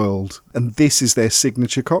English-speaking world. And this is their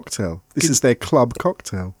signature cocktail. This is their club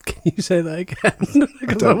cocktail. Can you say that again?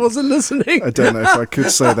 Because I wasn't listening. I don't know if I could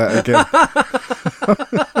say that again.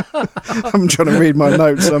 I'm trying to read my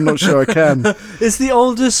notes, so I'm not sure I can. It's the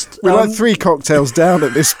oldest... We're like 3 cocktails down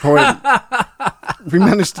at this point. If we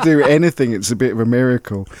managed to do anything, it's a bit of a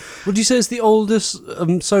miracle. Would you say it's the oldest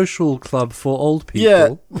social club for old people?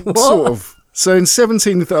 Yeah, What? sort of. So in I'm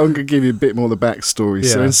going to give you a bit more of the backstory.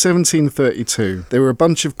 So in 1732, there were a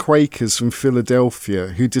bunch of Quakers from Philadelphia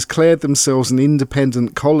who declared themselves an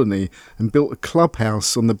independent colony and built a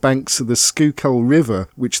clubhouse on the banks of the Schuylkill River,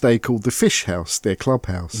 which they called the Fish House, their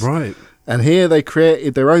clubhouse. Right. And here they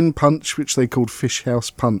created their own punch, which they called Fish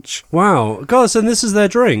House Punch. Wow. Guys, and this is their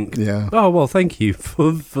drink? Yeah. Oh, well, thank you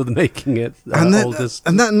for making it oldest.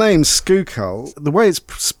 And that name, Schuylkill, the way it's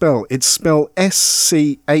spelled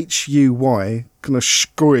Schuy, kind of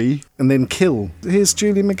shkui, and then kill. Here's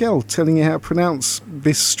Julie Miguel telling you how to pronounce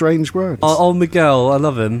this strange word. Oh, Miguel, I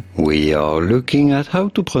love him. We are looking at how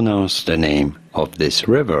to pronounce the name of this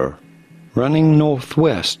river, running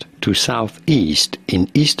northwest to southeast in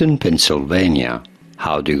eastern Pennsylvania.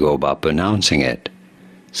 How do you go about pronouncing it?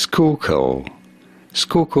 Schuylkill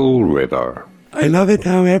River. I love it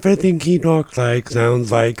how everything he talks like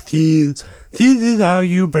sounds like this. This is how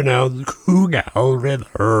you pronounce Schuylkill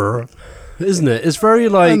River. Isn't it? It's very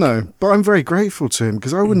like... I know, but I'm very grateful to him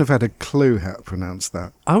because I wouldn't have had a clue how to pronounce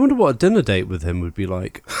that. I wonder what a dinner date with him would be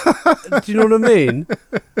like. Do you know what I mean?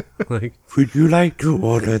 Like, Would you like to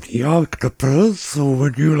order the octopus, or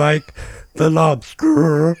would you like The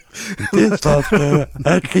lobster. This lobster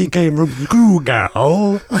actually came from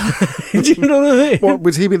Google. Do you know what I mean? What,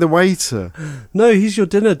 would he be the waiter? No, he's your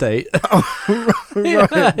dinner date.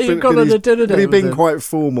 Yeah, you've gone on a dinner date. But he's with being him. quite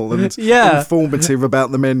formal and Yeah. informative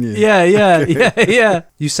about the menu. Yeah.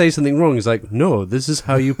 You say something wrong, he's like, no, this is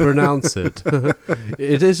how you pronounce it.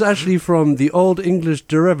 It is actually from the Old English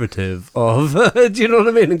derivative of, do you know what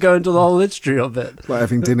I mean? And go into the whole history of it. Like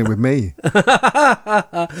having dinner with me.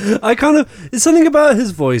 It's something about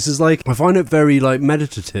his voice is like, I find it very like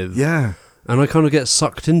meditative. Yeah. And I kind of get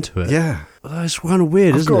sucked into it. Yeah. It's kind of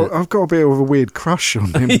weird, isn't it? I've got a bit of a weird crush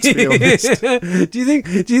on him, to be honest. Do you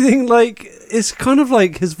think like it's kind of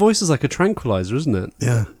like his voice is like a tranquilizer, isn't it?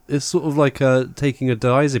 Yeah. It's sort of like taking a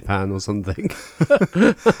diazepam or something.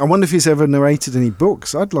 I wonder if he's ever narrated any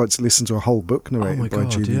books. I'd like to listen to a whole book narrated by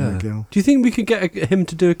Julian McGill. Do you think we could get him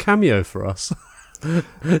to do a cameo for us? I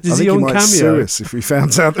Is think he on might sue cameo? us if we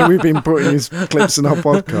found out that we've been putting his clips in our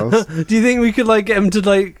podcast. Do you think we could like get him to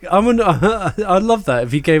like? I'd love that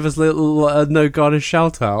if he gave us a little no garnish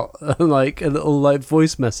shout out, like a little like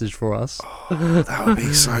voice message for us. Oh, that would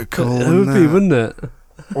be so cool. It would be, wouldn't it?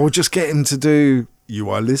 Or just get him to do. You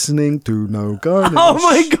are listening to No Garnish. Oh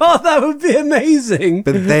my god, that would be amazing.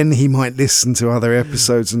 But then he might listen to other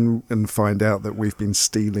episodes and find out that we've been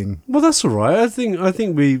stealing. Well, that's all right. I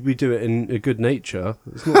think we do it in a good nature.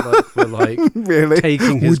 It's not like we're like Really?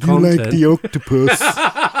 taking his Would you content. like the octopus?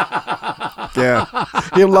 Yeah,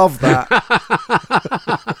 he'll love that.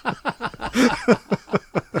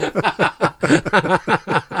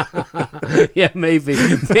 Yeah, maybe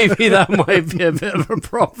that might be a bit of a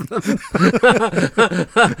problem.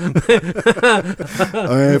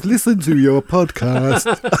 I have listened to your podcast.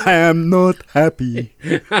 I am not happy.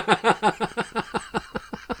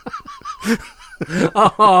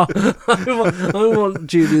 I want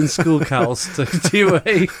Julian Schoolhouse to do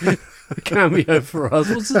a cameo for us.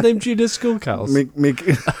 What's his name? Julian Schoolhouse?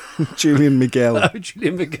 Julian Miguel. Oh,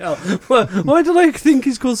 Julian Miguel. Why did I think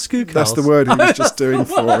he's called Schoolhouse? That's the word he was just doing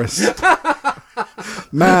for us.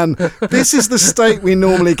 Man, this is the state we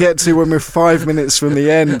normally get to when we're 5 minutes from the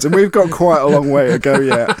end, and we've got quite a long way to go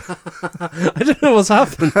yet. I don't know what's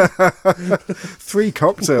happened. 3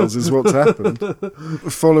 cocktails is what's happened.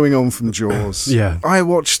 Following on from Jaws, Yeah. I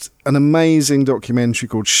watched an amazing documentary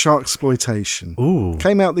called Sharksploitation. Ooh.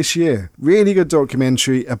 Came out this year. Really good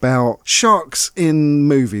documentary about sharks in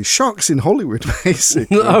movies. Sharks in Hollywood,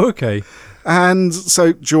 basically. Oh, okay. And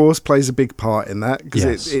so Jaws plays a big part in that because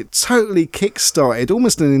Yes. it totally kick-started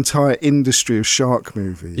almost an entire industry of shark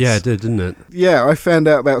movies. Yeah, it did, didn't it? Yeah, I found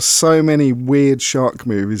out about so many weird shark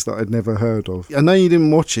movies that I'd never heard of. I know you didn't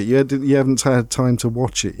watch it. You haven't had time to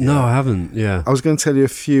watch it yet. No, I haven't. Yeah. I was going to tell you a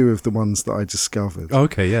few of the ones that I discovered.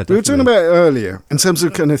 Okay, yeah, We were definitely. talking about it earlier in terms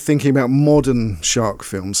of kind of thinking about modern shark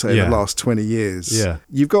films, say Yeah. the last 20 years. Yeah.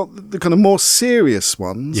 You've got the kind of more serious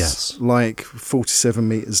ones, Yes. like 47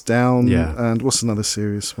 Meters Down, Yeah. and what's another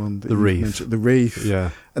serious one? That The you Reef. mentioned? The Reef.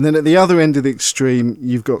 Yeah. And then at the other end of the extreme,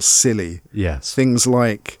 you've got silly. Yes. Things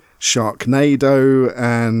like Sharknado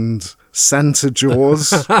and Santa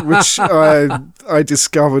Jaws, which I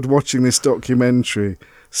discovered watching this documentary.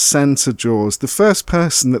 Santa Jaws. The first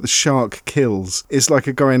person that the shark kills is like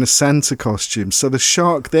a guy in a Santa costume. So the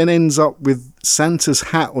shark then ends up with Santa's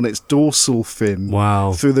hat on its dorsal fin.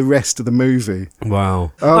 Wow. Through the rest of the movie.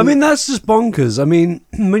 Wow. I mean, that's just bonkers. I mean,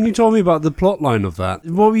 when you told me about the plot line of that,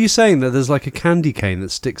 what were you saying? That there's like a candy cane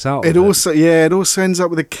that sticks out It of also ends up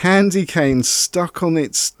with a candy cane stuck on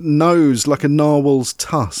its nose like a narwhal's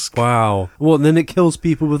tusk. Wow. What, and then it kills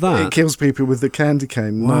people with that? It kills people with the candy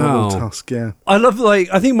cane, narwhal tusk, yeah. I love, like,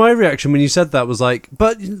 I think my reaction when you said that was like,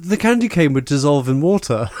 but the candy cane would dissolve in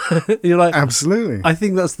water. You're like, absolutely. I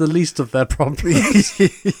think that's the least of their problems.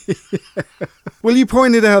 Well, you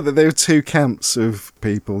pointed out that there are 2 camps of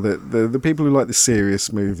people, that the people who like the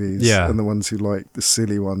serious movies and the ones who like the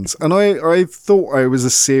silly ones. And I thought I was a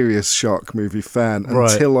serious shark movie fan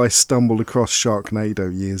until I stumbled across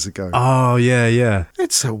Sharknado years ago. Oh, yeah.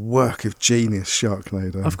 It's a work of genius,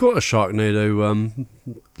 Sharknado. I've got a Sharknado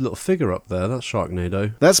little figure up there. That's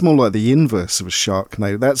Sharknado. That's more like the inverse of a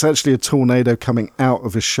Sharknado. That's actually a tornado coming out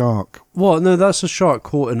of a shark. What? No, that's a shark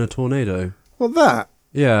caught in a tornado. Well, that.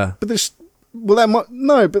 Yeah. But there's... Well, that might...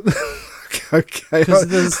 No, but... Okay,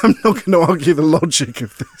 there's- I'm not going to argue the logic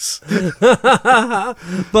of this.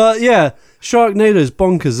 But yeah, Sharknado's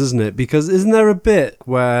bonkers, isn't it? Because isn't there a bit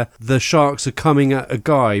where the sharks are coming at a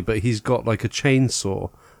guy, but he's got like a chainsaw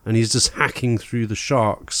and he's just hacking through the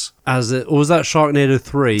sharks or was that Sharknado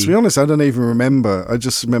 3? To be honest, I don't even remember. I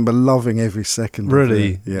just remember loving every second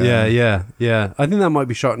Really? of it. Yeah. I think that might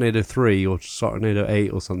be Sharknado 3 or Sharknado 8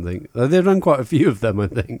 or something. They've done quite a few of them, I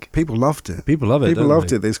think. People loved it. People love it, People don't loved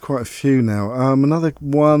they? it. There's quite a few now.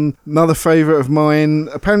 Another favourite of mine.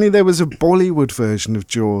 Apparently there was a Bollywood version of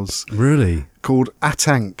Jaws. Really? Called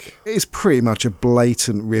Atank. It's pretty much a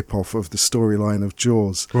blatant rip-off of the storyline of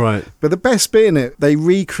Jaws. Right. But the best bit in it, they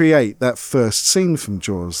recreate that first scene from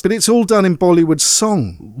Jaws. But it's all done in Bollywood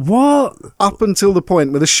song. What? Up until the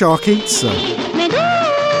point where the shark eats her.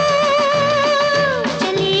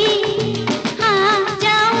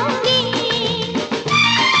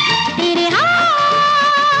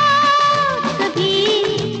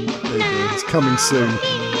 It's coming soon.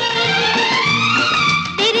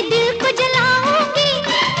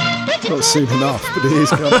 Not soon enough, but it is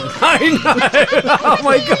coming. I know! Oh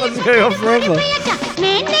my god, it's going on forever.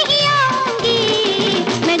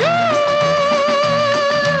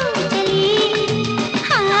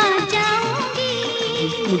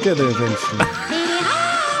 We'll get there eventually.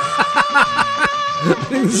 I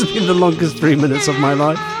think this has been the longest 3 minutes of my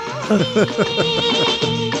life.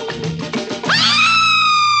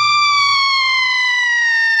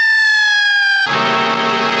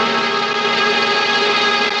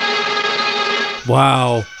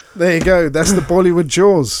 Wow. There you go. That's the Bollywood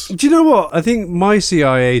Jaws. Do you know what? I think my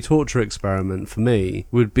CIA torture experiment for me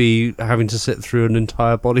would be having to sit through an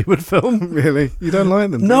entire Bollywood film. Really? You don't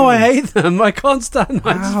like them? No, do I you? hate them. I can't stand them.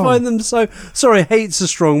 I just Wow. find them so... Sorry, hate's a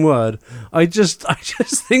strong word. I just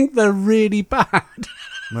think they're really bad.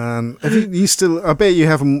 Man, have you still... I bet you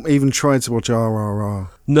haven't even tried to watch RRR.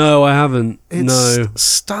 No, I haven't. It's No.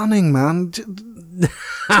 stunning, man.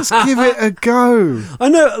 Just give it a go. I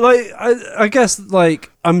know, like, I guess,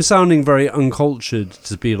 like, I'm sounding very uncultured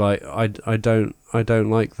to be like, I don't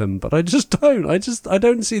like them, but I just don't. I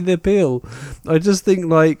don't see the appeal. I just think,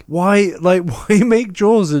 like, why make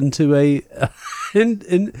Jaws into a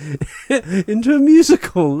into a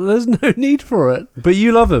musical? There's no need for it. But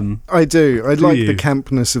you love them. I do. I like you? the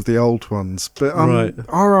campness of the old ones, but Right.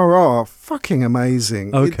 RRR, fucking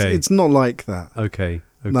amazing. Okay. It's not like that. Okay.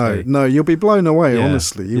 No, you'll be blown away, Yeah.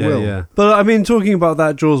 honestly. You will. Yeah. But I mean, talking about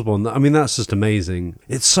that Jaws one, I mean, that's just amazing.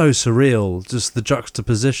 It's so surreal, just the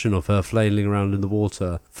juxtaposition of her flailing around in the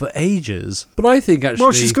water for ages. But I think actually...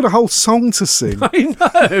 Well, she's got a whole song to sing. I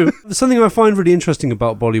know. Something I find really interesting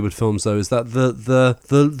about Bollywood films, though, is that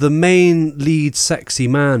the main lead sexy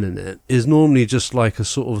man in it is normally just like a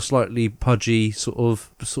sort of slightly pudgy sort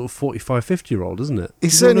of 45, 50-year-old, isn't it? He You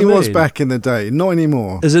know certainly what I was mean? back in the day. Not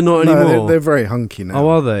anymore. Is it not No, anymore? they're very hunky now.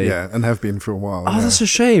 Oh, are they? Yeah, and have been for a while. Oh, yeah. that's a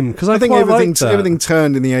shame, because I think quite liked that. everything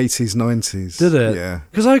turned in the 80s, 90s. Did it? Yeah.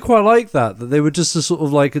 Because I quite like that they were just a sort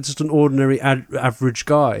of like just an ordinary average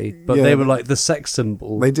guy, but Yeah. they were like the sex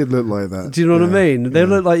symbol. They did look like that. Do you know what I Yeah, mean? They yeah.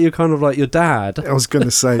 look like you're kind of like your dad. I was going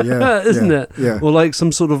to say, yeah. Isn't yeah, it? Yeah. Or like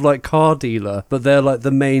some sort of like car dealer, but they're like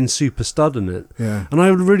the main super stud in it. Yeah. And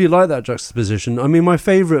I would really like that juxtaposition. I mean, my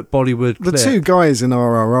favourite Bollywood The clip... two guys in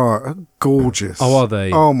RRR are gorgeous. Oh, are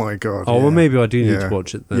they? Oh, my God. Oh, yeah. well, maybe I do need Yeah. to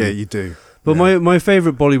watch it then. Yeah, you do. But Yeah. my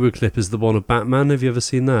favourite Bollywood clip is the one of Batman. Have you ever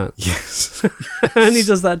seen that? Yes. And he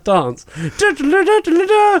does that dance.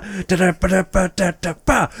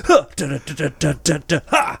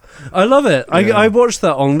 I love it. Yeah. I watched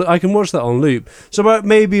that on. I can watch that on loop. So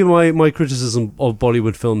maybe my criticism of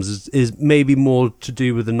Bollywood films is maybe more to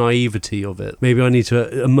do with the naivety of it. Maybe I need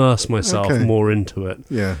to immerse myself Okay. more into it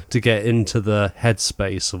Yeah. to get into the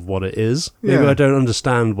headspace of what it is. Maybe Yeah. I don't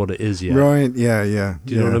understand what it is yet. Right. Yeah, yeah.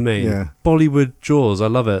 Do you know what I mean? Yeah. Bollywood Jaws. I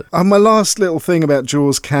love it. And my last little thing about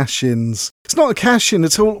Jaws cash-ins. It's not a cash-in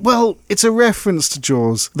at all. Well, it's a reference to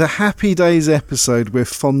Jaws. The Happy Days episode where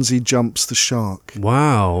Fonzie jumps the shark.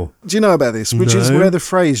 Wow. Do you know about this? Which is No. where the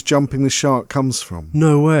phrase jumping the shark comes from.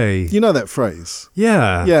 No way. You know that phrase?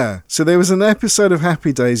 Yeah. Yeah. So there was an episode of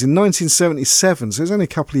Happy Days in 1977, so it was only a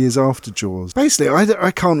couple of years after Jaws. Basically,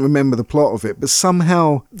 I can't remember the plot of it, but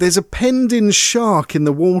somehow there's a penned-in shark in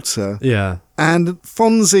the water, Yeah. and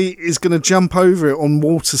Fonzie is going to jump over it on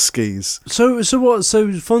water skis. So what? So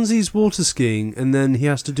Fonzie's water skiing, and then he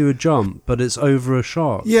has to do a jump, but it's over a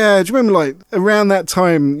shark. Yeah, do you remember, like, around that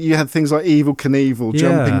time, you had things like Evel Knievel Yeah.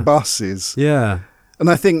 jumping buses? Yeah. And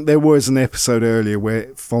I think there was an episode earlier where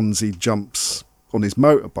Fonzie jumps on his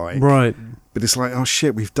motorbike. Right. But it's like, oh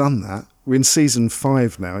shit, we've done that. We're in season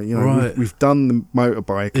 5 now. You know, Right. we've done the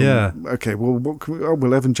motorbike. and- Yeah. Okay, well, what can we,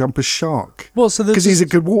 we'll have him jump a shark. What? So Because he's a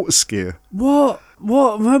good water skier. what?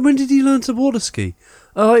 What? When did he learn to water ski?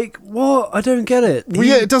 Like, what? I don't get it. Well,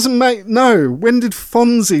 yeah, it doesn't make... No, when did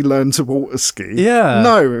Fonzie learn to water ski? Yeah.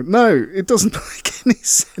 No, it doesn't make any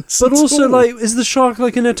sense But at also, all. like, is the shark,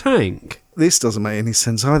 like, in a tank? This doesn't make any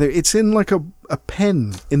sense either. It's in, like, a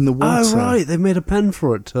pen in the water. Oh, right. They made a pen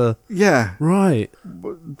for it to... Yeah. Right.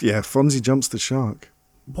 Yeah, Fonzie jumps the shark.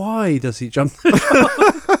 Why does he jump the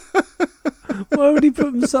shark? Why would he put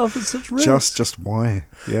himself at such risk? Just why?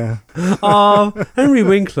 Yeah. Henry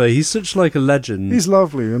Winkler, he's such like a legend. He's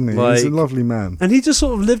lovely, isn't he? He's a Like- lovely man. And he just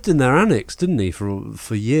sort of lived in their annex, didn't he,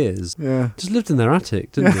 for years? Yeah. Just lived in their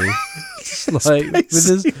attic, didn't he? Just like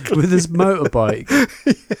with his motorbike.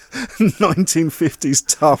 1950s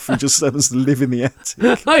tough who just happens to live in the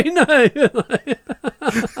attic. I know.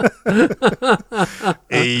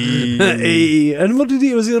 And what did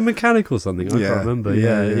he? Was he a mechanic or something? I can't remember.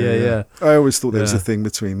 Yeah. I always thought there was Yeah. a thing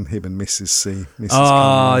between him and Mrs. C. Mrs.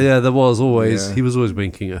 Ah, Cunningham. yeah, there was always. Yeah. He was always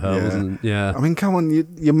winking at her, Yeah. wasn't he? Yeah. I mean, come on,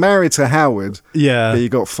 you're married to Howard, Yeah. but you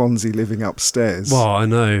got Fonzie living upstairs. Well, I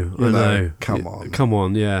know. You I know, know. come on. Come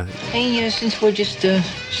on, yeah. Hey, since we're just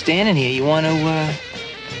standing here, you want to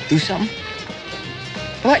do something?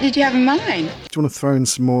 What did you have in mind? Do you want to throw in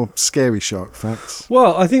some more scary shark facts?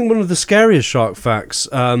 Well, I think one of the scariest shark facts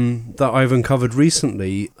that I've uncovered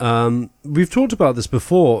recently, we've talked about this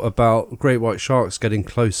before, about great white sharks getting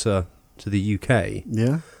closer to the UK.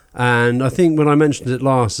 Yeah. And I think when I mentioned it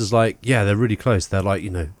last, is like, yeah, they're really close. They're like,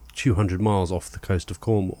 200 miles off the coast of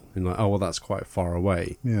Cornwall. And like, oh, well, that's quite far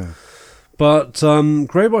away. Yeah. But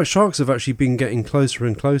great white sharks have actually been getting closer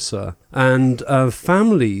and closer, and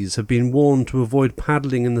families have been warned to avoid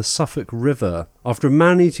paddling in the Suffolk River after a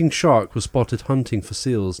man-eating shark was spotted hunting for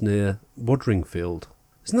seals near Waddringfield.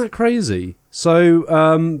 Isn't that crazy?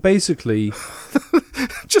 So basically...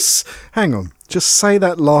 Just hang on. Just say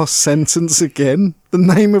that last sentence again. The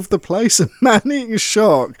name of the place: a man-eating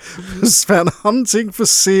shark was found hunting for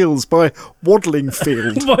seals by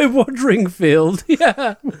Waddlingfield. By Waddringfield,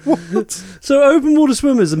 yeah. What? So open water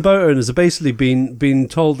swimmers and boat owners have basically been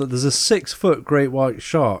told that there's a 6-foot great white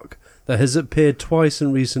shark that has appeared twice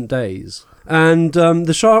in recent days. And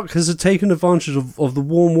the shark has taken advantage of the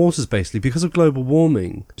warm waters, basically, because of global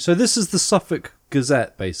warming. So this is the Suffolk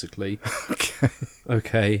Gazette, basically.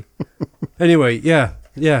 Okay. Anyway, yeah,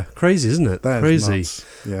 crazy, isn't it? That is crazy. nuts.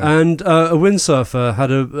 Yeah. And a windsurfer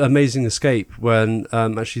had an amazing escape when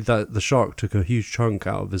actually the shark took a huge chunk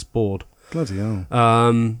out of his board. Bloody hell.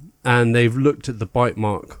 And they've looked at the bite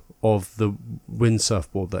mark of the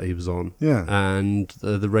windsurf board that he was on. Yeah. And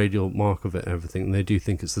the radial mark of it and everything. And they do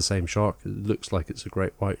think it's the same shark. It looks like it's a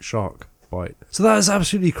great white shark bite. So that is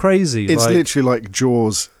absolutely crazy. It's literally like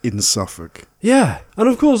Jaws in Suffolk. Yeah. And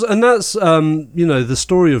of course, and that's, the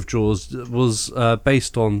story of Jaws was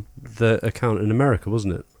based on the account in America,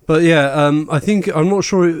 wasn't it? But yeah, I'm not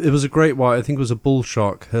sure it was a great white. I think it was a bull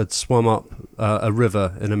shark had swum up a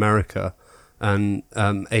river in America and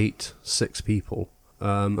ate 6 people.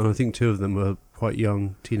 And I think 2 of them were quite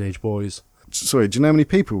young teenage boys. Sorry, do you know how many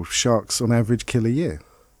people sharks on average kill a year?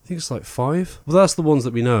 I think it's like 5. Well, that's the ones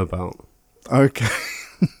that we know about. Okay.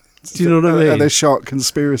 Do you know what I mean? Are there shark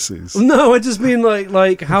conspiracies? No, I just mean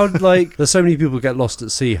like how there's so many people get lost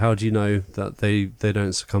at sea. How do you know that they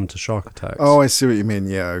don't succumb to shark attacks? Oh, I see what you mean.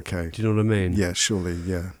 Yeah, okay. Do you know what I mean? Yeah, surely,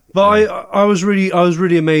 yeah. But I was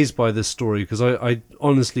really amazed by this story because I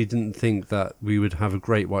honestly didn't think that we would have a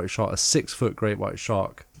great white shark, a 6-foot great white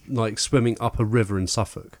shark, like swimming up a river in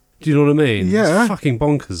Suffolk. Do you know what I mean? Yeah. It's fucking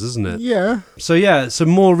bonkers, isn't it? Yeah. So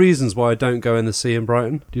more reasons why I don't go in the sea in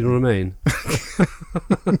Brighton. Do you know what I mean?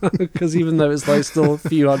 Because even though it's like still a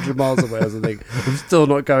few hundred miles away or something, I'm still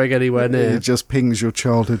not going anywhere near. It just pings your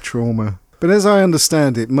childhood trauma. But as I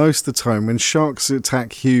understand it, most of the time when sharks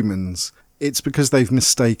attack humans, it's because they've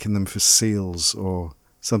mistaken them for seals or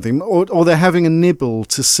something. Or they're having a nibble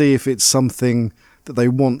to see if it's something that they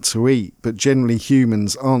want to eat. But generally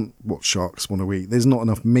humans aren't what sharks want to eat. There's not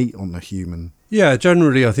enough meat on the human. Yeah,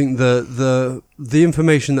 generally, I think the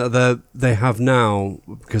information that they have now,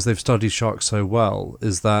 because they've studied sharks so well,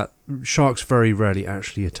 is that sharks very rarely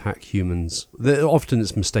actually attack humans. Often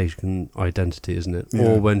it's mistaken identity, isn't it? Yeah.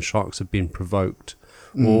 Or when sharks have been provoked,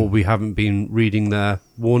 or we haven't been reading their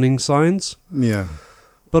warning signs. Yeah.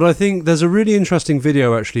 But I think there's a really interesting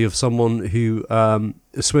video, actually, of someone who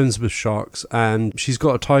swims with sharks, and she's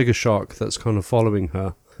got a tiger shark that's kind of following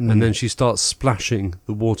her. And then she starts splashing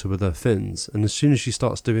the water with her fins. And as soon as she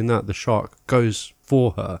starts doing that, the shark goes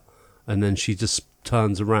for her. And then she just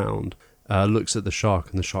turns around, looks at the shark,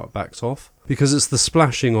 and the shark backs off. Because it's the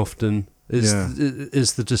splashing often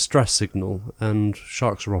is the distress signal. And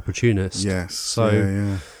sharks are opportunists. Yes. So,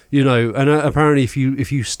 yeah. You know, and apparently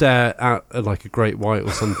if you stare at like a great white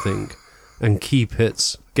or something and keep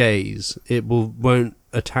its gaze, it won't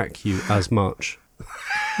attack you as much.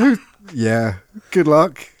 Yeah. Good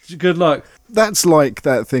luck. Good luck. That's like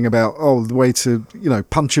that thing about, the way to,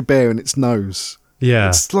 punch a bear in its nose. Yeah.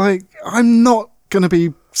 It's like, I'm not going to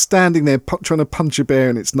be standing there trying to punch a bear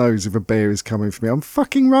in its nose if a bear is coming for me. I'm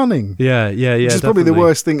fucking running. Yeah. Which is probably the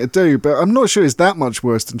worst thing to do, but I'm not sure it's that much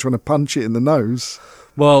worse than trying to punch it in the nose.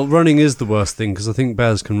 Well, running is the worst thing because I think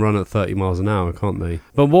bears can run at 30 miles an hour, can't they?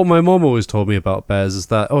 But what my mom always told me about bears is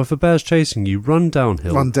that, if a bear's chasing you, run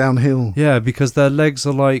downhill. Run downhill. Yeah, because their legs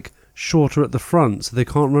are like shorter at the front, so they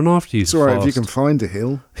can't run after you. It's all right if you can find a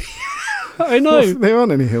hill. I know. There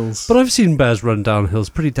aren't any hills. But I've seen bears run down hills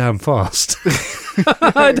pretty damn fast.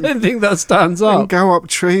 I don't think that stands up. And go up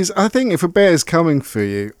trees. I think if a bear's coming for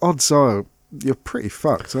you, odds are you're pretty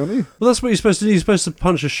fucked, aren't you? Well, that's what you're supposed to do. You're supposed to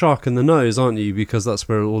punch a shark in the nose, aren't you? Because that's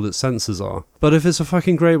where all its senses are. But if it's a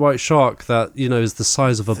fucking great white shark that, is the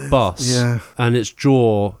size of a bus, and its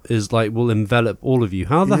jaw is like, will envelop all of you,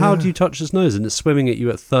 how the hell do you touch its nose and it's swimming at you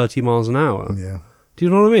at 30 miles an hour? Yeah. Do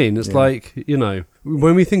you know what I mean? It's like,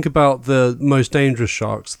 when we think about the most dangerous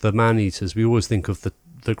sharks, the man-eaters, we always think of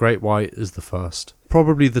the great white as the first.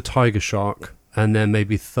 Probably the tiger shark, and then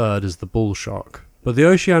maybe third is the bull shark. But the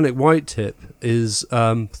oceanic white tip is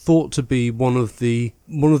thought to be one of the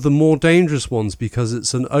more dangerous ones because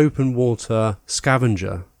it's an open water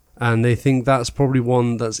scavenger, and they think that's probably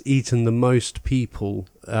one that's eaten the most people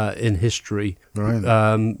in history, right.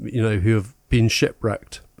 Who have been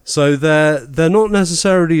shipwrecked. So they're not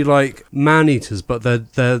necessarily like man-eaters, but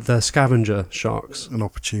they're scavenger sharks. An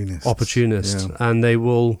opportunist. Yeah. And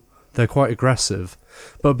they're quite aggressive.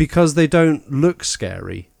 But because they don't look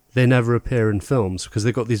scary, they never appear in films because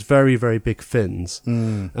they've got these very, very big fins.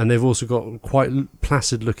 And they've also got quite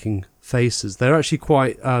placid-looking faces. They're actually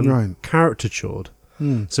quite caricatured.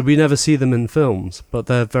 So we never see them in films, but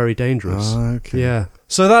they're very dangerous. Oh, okay. Yeah.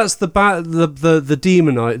 So that's the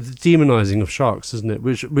demonizing of sharks, isn't it?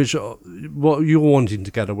 Which what you're wanting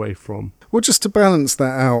to get away from. Well, just to balance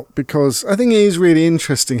that out, because I think it is really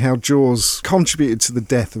interesting how Jaws contributed to the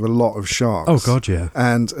death of a lot of sharks. Oh, God, yeah.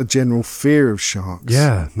 And a general fear of sharks.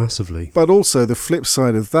 Yeah, massively. But also the flip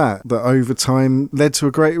side of that over time led to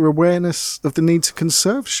a greater awareness of the need to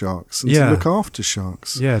conserve sharks and to look after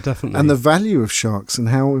sharks. Yeah, definitely. And the value of sharks and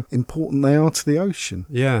how important they are to the ocean.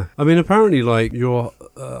 Yeah. I mean, apparently, like, you're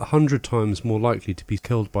 100 times more likely to be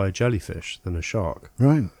killed by a jellyfish than a shark.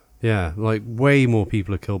 Right. Yeah, like way more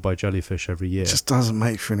people are killed by jellyfish every year. It just doesn't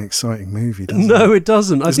make for an exciting movie, does it? No, it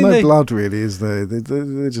doesn't. There's no blood, really, is there?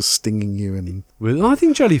 They're just stinging you. I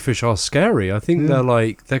think jellyfish are scary. I think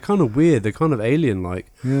they're kind of weird. They're kind of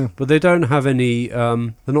alien-like. Yeah. But they don't have any...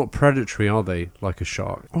 they're not predatory, are they? Like a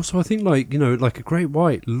shark. Also, I think like a great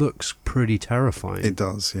white looks pretty terrifying. It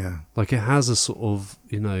does, yeah. Like it has a sort of,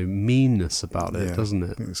 meanness about it, doesn't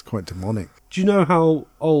it? It's quite demonic. Do you know how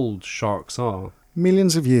old sharks are?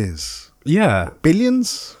 Millions of years. Yeah.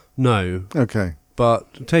 Billions? No. Okay.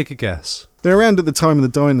 But take a guess. They're around at the time of the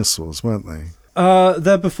dinosaurs, weren't they?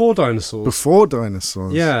 They're before dinosaurs. Before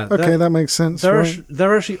dinosaurs? Yeah. Okay, that makes sense.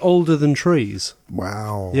 They're actually older than trees.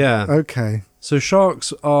 Wow. Yeah. Okay. So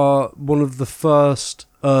sharks are one of the first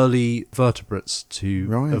early vertebrates to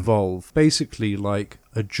evolve. Basically, like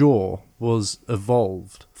a jaw was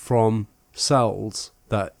evolved from cells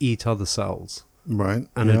that eat other cells. Right.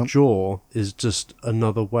 And a jaw is just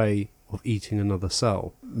another way of eating another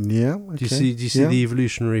cell. Yeah. Okay. Do you see the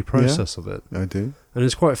evolutionary process of it? I do. And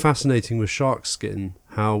it's quite fascinating with shark skin,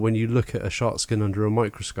 how when you look at a shark skin under a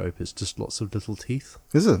microscope, it's just lots of little teeth.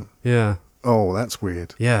 Is it? Yeah. Oh, that's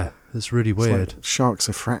weird. Yeah, it's really weird. Like sharks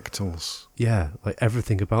are fractals. Yeah, like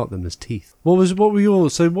everything about them is teeth. What were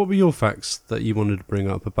your facts that you wanted to bring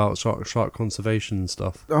up about shark conservation and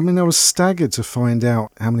stuff? I mean, I was staggered to find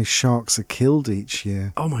out how many sharks are killed each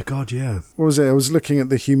year. Oh my God, yeah. What was it? I was looking at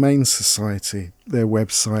the Humane Society, their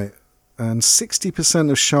website, and 60%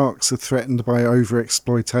 of sharks are threatened by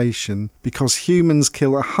overexploitation because humans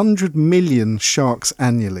kill 100 million sharks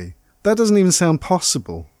annually. That doesn't even sound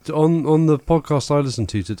possible. On the podcast I listened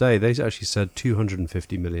to today, they actually said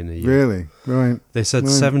 250 million a year. Really? Right. They said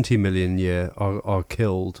 70 million a year are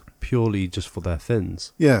killed purely just for their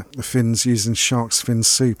fins. Yeah, the fins used in shark's fin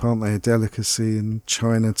soup, aren't they? A delicacy in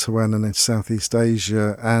China, Taiwan and in Southeast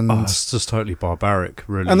Asia. And it's just totally barbaric,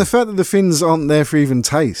 really. And the fact that the fins aren't there for even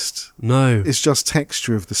taste. No. It's just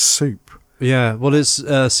texture of the soup. Yeah, well, it's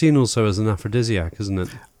seen also as an aphrodisiac, isn't it?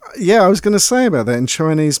 Yeah, I was going to say about that in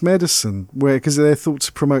Chinese medicine, where because they're thought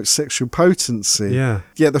to promote sexual potency. Yeah.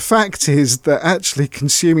 Yeah, the fact is that actually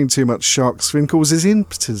consuming too much shark swim causes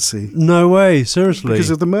impotency. No way, seriously. Because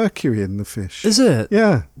of the mercury in the fish. Is it?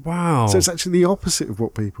 Yeah. Wow. So it's actually the opposite of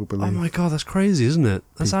what people believe. Oh my God, that's crazy, isn't it?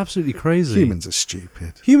 That's absolutely crazy. Humans are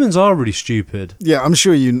stupid. Humans are really stupid. Yeah, I'm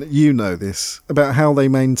sure you know this, about how they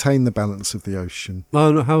maintain the balance of the ocean.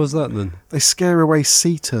 Oh, no, how was that then? They scare away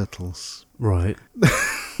sea turtles. Right.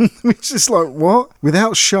 Which is like, what?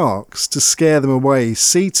 Without sharks to scare them away,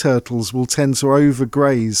 sea turtles will tend to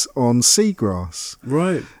overgraze on seagrass.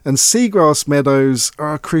 Right. And seagrass meadows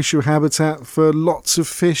are a crucial habitat for lots of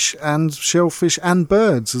fish and shellfish and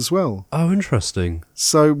birds as well. Oh, interesting.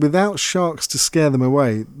 So without sharks to scare them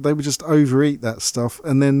away, they would just overeat that stuff,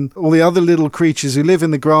 and then all the other little creatures who live in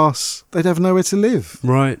the grass, they'd have nowhere to live.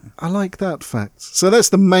 Right. I like that fact. So that's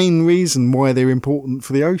the main reason why they're important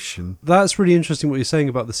for the ocean. That's really interesting what you're saying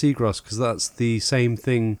about the seagrass, because that's the same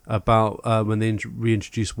thing about when they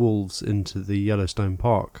reintroduced wolves into the Yellowstone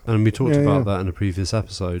Park. And we talked about that in a previous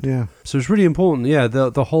episode. Yeah. So it's really important,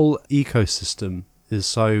 the whole ecosystem is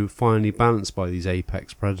so finely balanced by these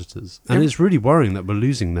apex predators. And it's really worrying that we're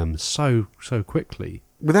losing them so quickly.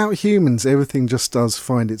 Without humans, everything just does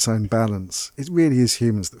find its own balance. It really is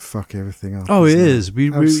humans that fuck everything up. Oh, it is.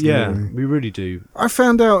 We Absolutely. we really do. I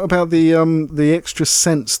found out about the extra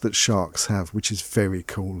sense that sharks have, which is very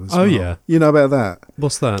cool as well. Oh, yeah. You know about that?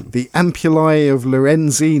 What's that? The ampullae of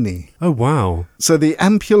Lorenzini. Oh, wow. So the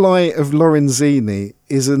ampullae of Lorenzini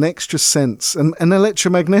is an extra sense, an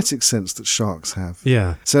electromagnetic sense that sharks have.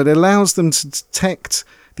 Yeah. So it allows them to detect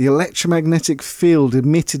the electromagnetic field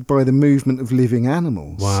emitted by the movement of living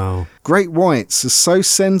animals. Wow. Great whites are so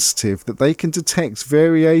sensitive that they can detect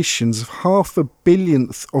variations of 0.5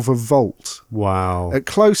 billionth of a volt. Wow. At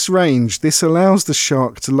close range, this allows the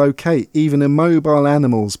shark to locate even immobile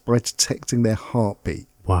animals by detecting their heartbeat.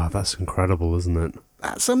 Wow, that's incredible, isn't it?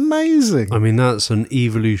 That's amazing. I mean, that's an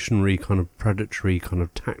evolutionary kind of predatory kind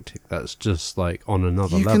of tactic that's just like on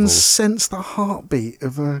another level. You can sense the heartbeat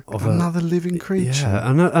of another living creature.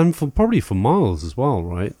 Yeah, and for probably for miles as well,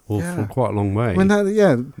 right? Or for quite a long way. I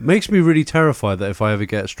mean, makes me really terrified that if I ever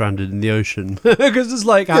get stranded in the ocean, because it's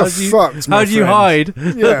like, how do you hide?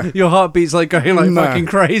 Yeah. Your heartbeat's like going like fucking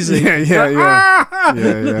crazy.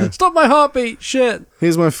 Yeah. Stop my heartbeat! Shit.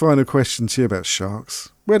 Here's my final question to you about sharks.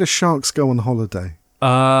 Where do sharks go on holiday?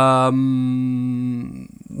 I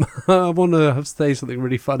want to say something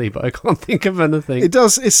really funny, but I can't think of anything. It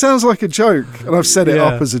sounds like a joke, and I've set it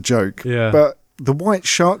up as a joke. Yeah. But the White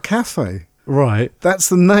Shark Cafe. Right. That's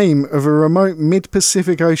the name of a remote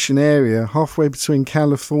mid-Pacific Ocean area halfway between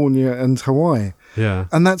California and Hawaii. Yeah.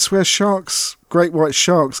 And that's where great white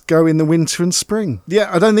sharks, go in the winter and spring. Yeah,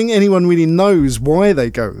 I don't think anyone really knows why they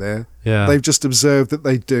go there. Yeah. They've just observed that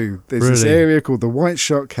they do. There's this area called the White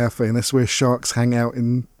Shark Cafe, and that's where sharks hang out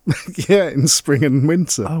in spring and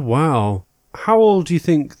winter. Oh, wow. How old do you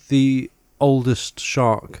think the oldest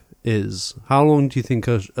shark is? How long do you think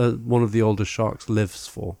one of the oldest sharks lives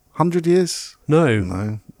for? 100 years?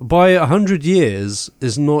 No. By 100 years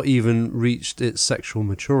is not even reached its sexual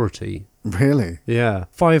maturity. Really? Yeah.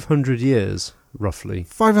 500 years, roughly.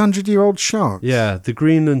 500-year-old sharks? Yeah, the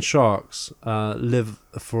Greenland sharks live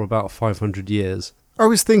for about 500 years. I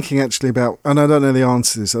was thinking actually about, and I don't know the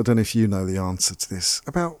answer to this, I don't know if you know the answer to this,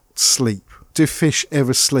 about sleep. Do fish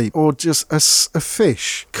ever sleep? Or just a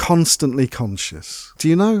fish constantly conscious? Do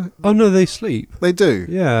you know? Oh, no, they sleep. They do?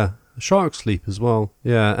 Yeah. Sharks sleep as well.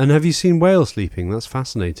 Yeah, and have you seen whales sleeping? That's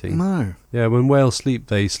fascinating. No. Yeah, when whales sleep,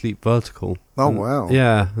 they sleep vertical. Oh, wow.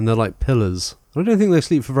 Yeah, and they're like pillars. I don't think they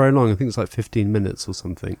sleep for very long. I think it's like 15 minutes or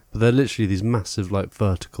something. But they're literally these massive like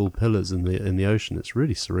vertical pillars in the ocean. It's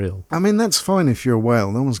really surreal. I mean, that's fine if you're a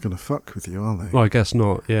whale. No one's going to fuck with you, are they? Well, I guess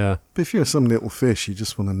not, yeah. But if you're some little fish, you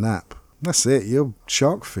just want to nap. That's it. You're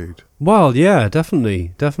shark food. Well, yeah,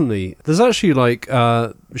 definitely. There's actually like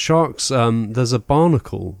sharks. There's a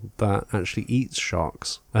barnacle that actually eats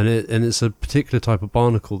sharks, and it's a particular type of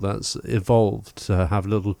barnacle that's evolved to have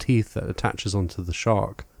little teeth that attaches onto the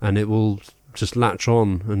shark, and it will just latch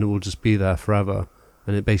on, and it will just be there forever.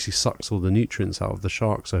 And it basically sucks all the nutrients out of the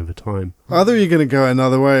sharks over time. I thought you were going to go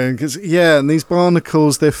another way. And these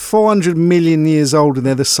barnacles, they're 400 million years old and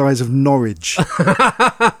they're the size of Norwich.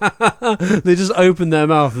 They just open their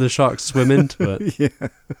mouth and the sharks swim into it. Yeah.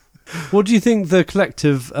 What do you think the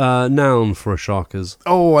collective noun for a shark is?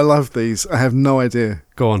 Oh, I love these. I have no idea.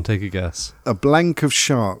 Go on, take a guess. A blank of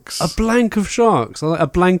sharks. A blank of sharks? Like a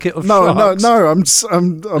blanket of sharks? No. I'm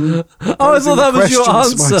I thought that was your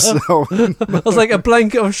answer. I was like, a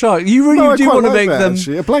blanket of sharks. You really do want to make them...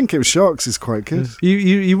 Actually. A blanket of sharks is quite good.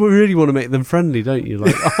 You really want to make them friendly, don't you?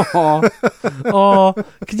 Like, oh,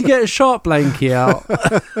 can you get a shark blanket out?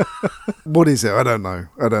 What is it? I don't know.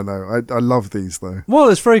 I love these, though. Well,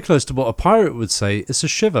 it's very close to what a pirate would say. It's a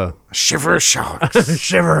shiver. A shiver of sharks.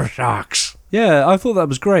 Shiver of sharks. Yeah, I thought that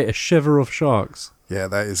was great. A shiver of sharks. Yeah,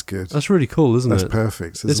 that is good. That's really cool, isn't it? That's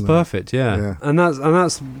perfect, isn't it? It's perfect, yeah. And that's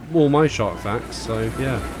all my shark facts, so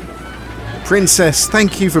yeah. Princess,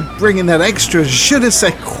 thank you for bringing that extra je ne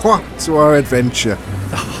sais quoi to our adventure.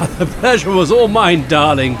 The pleasure was all mine,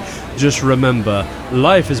 darling. Just remember,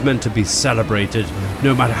 life is meant to be celebrated,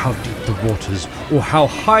 no matter how deep the waters or how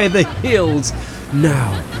high the hills.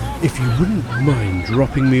 Now, if you wouldn't mind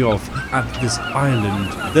dropping me off at this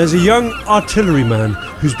island, there's a young artilleryman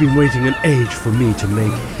who's been waiting an age for me to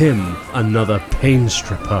make him another pain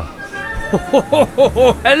stripper.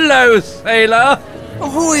 Hello, sailor!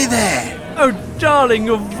 Ahoy there! Oh, darling,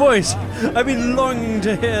 your voice. I've been longing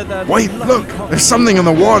to hear that. Wait, look! There's something in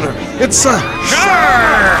the water. It's a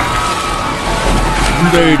shark!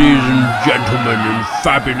 Ladies and gentlemen and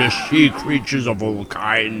fabulous sea creatures of all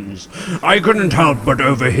kinds, I couldn't help but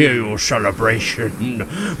overhear your celebration.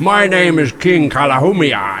 My name is King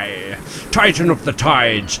Kalahumii, Titan of the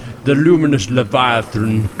Tides, the luminous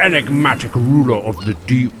Leviathan, enigmatic ruler of the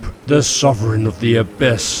deep, the sovereign of the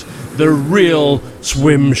abyss, the real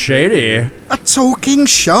Swim Shady. A talking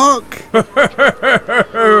shark?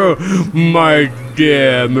 My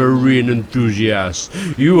dear marine enthusiast,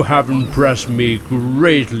 you have impressed me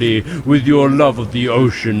greatly with your love of the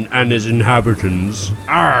ocean and its inhabitants.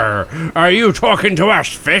 Are you talking to us,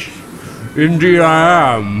 fish? Indeed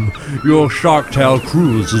I am. Your Sharktail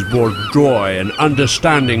cruise has brought joy and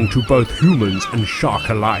understanding to both humans and shark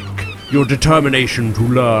alike. Your determination to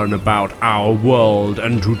learn about our world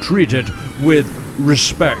and to treat it with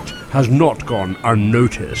respect has not gone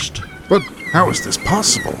unnoticed. But how is this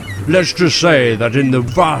possible? Let's just say that in the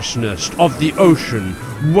vastness of the ocean,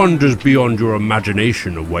 wonders beyond your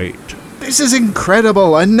imagination await. This is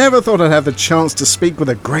incredible. I never thought I'd have the chance to speak with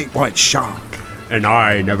a great white shark. And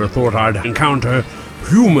I never thought I'd encounter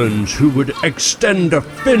humans who would extend a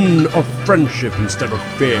fin of friendship instead of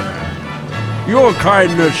fear. Your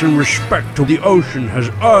kindness and respect to the ocean has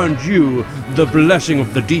earned you the blessing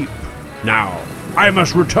of the deep. Now, I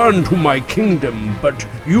must return to my kingdom, but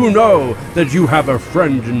you know that you have a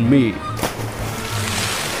friend in me.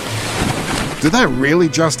 Did that really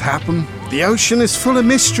just happen? The ocean is full of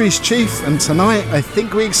mysteries, Chief, and tonight I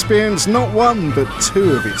think we experienced not one, but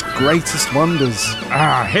two of its greatest wonders.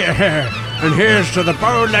 Here, and here's to the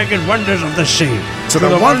bow-legged wonders of the sea. To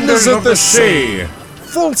the wonders of the sea.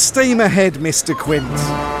 Full steam ahead, Mr. Quint.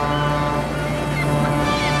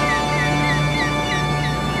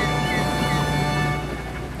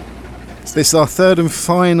 Is this our third and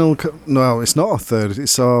final... No, it's not our third.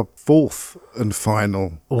 It's our fourth and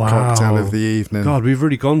final cocktail of the evening. God, we've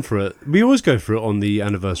really gone for it. We always go for it on the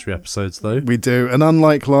anniversary episodes, though. We do. And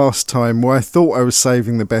unlike last time, where I thought I was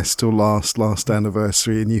saving the best till last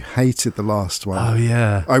anniversary, and you hated the last one. Oh,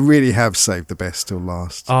 yeah. I really have saved the best till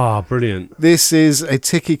last. Ah, brilliant. This is a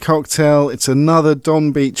tiki cocktail. It's another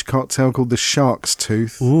Don Beach cocktail called the Shark's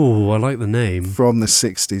Tooth. Ooh, I like the name. From the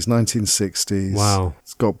 60s, 1960s. Wow.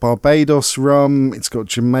 It's got Barbados rum, it's got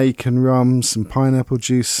Jamaican rum, some pineapple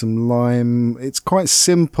juice, some lime. It's quite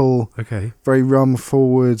simple. Okay. Very rum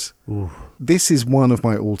forward. Ooh. This is one of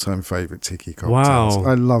my all-time favourite tiki cocktails. Wow.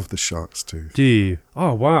 I love the Shark's Tooth. Do you?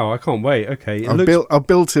 Oh, wow. I can't wait. Okay. I've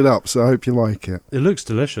built it up, so I hope you like it. It looks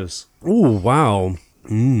delicious. Ooh, wow.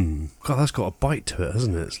 God, that's got a bite to it,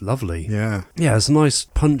 hasn't it? It's lovely. Yeah. Yeah, it's a nice,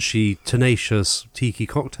 punchy, tenacious tiki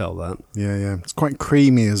cocktail, that. Yeah. It's quite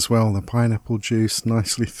creamy as well. The pineapple juice,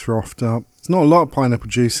 nicely frothed up. It's not a lot of pineapple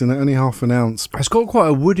juice in it, only half an ounce. It's got quite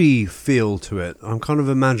a woody feel to it. I'm kind of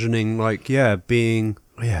imagining, like, being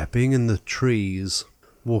in the trees,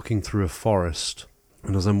 walking through a forest.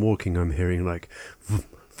 And as I'm walking, I'm hearing, like, vroom,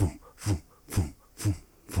 vroom, vroom, vroom, vroom,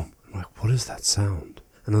 vroom. I'm like, what is that sound?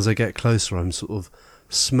 And as I get closer, I'm sort of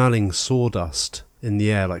smelling sawdust in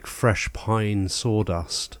the air, like fresh pine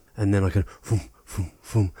sawdust. And then I go, vroom, vroom,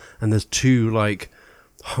 vroom. And there's two, like,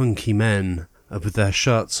 hunky men with their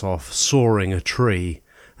shirts off, sawing a tree.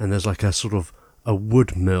 And there's like a sort of a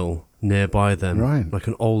wood mill nearby them, Right. like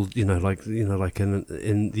an old, like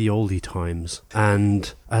in the oldie times.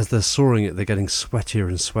 And as they're sawing it, they're getting sweatier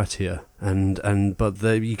and sweatier,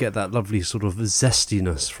 but you get that lovely sort of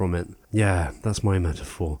zestiness from it. Yeah, that's my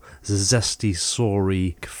metaphor. It's a zesty,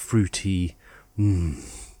 sory, fruity.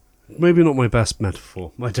 Maybe not my best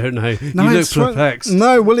metaphor. I don't know. No, You look perplexed.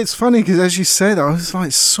 No, well, it's funny because as you said, I was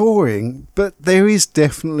like soaring, but there is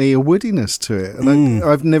definitely a woodiness to it, and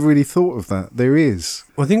I've never really thought of that. There is.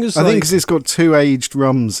 I think it's 'cause it's got 2 aged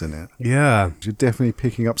rums in it. Yeah. You're definitely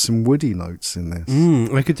picking up some woody notes in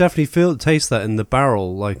this. I could definitely taste that in the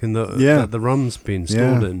barrel, like in that the rum's been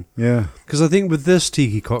stored in. Yeah. Because I think with this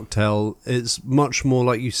tiki cocktail, it's much more,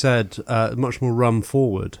 like you said, much more rum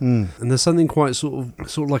forward. And there's something quite sort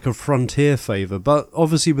of like a frontier flavour. But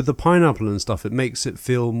obviously with the pineapple and stuff, it makes it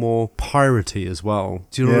feel more piratey as well.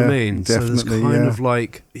 Do you know what I mean? Definitely, so there's kind of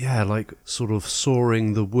like sort of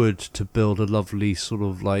sawing the wood to build a lovely sort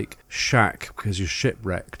of like shack because you're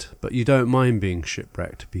shipwrecked. But you don't mind being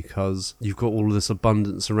shipwrecked because you've got all of this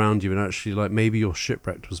abundance around you, and actually like maybe your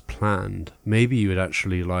shipwreck was planned. Maybe you would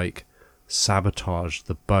actually like sabotage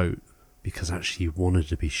the boat because actually you wanted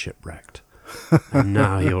to be shipwrecked. And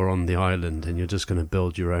now you're on the island and you're just going to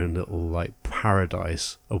build your own little like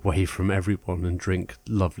paradise away from everyone and drink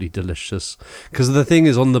lovely delicious, because the thing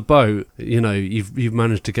is on the boat, you've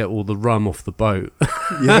managed to get all the rum off the boat.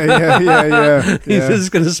 Yeah. You're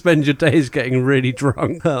just going to spend your days getting really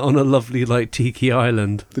drunk on a lovely like tiki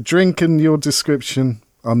island. The drink and your description,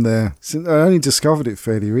 I'm there. I only discovered it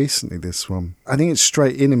fairly recently, this one. I think it's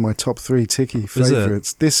straight in my top 3 tiki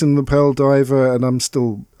favourites. This and the Pearl Diver, and I'm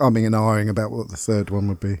still umming and ahhing about what the third one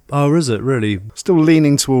would be. Oh, is it really? Still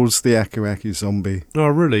leaning towards the Aku Aku zombie. Oh,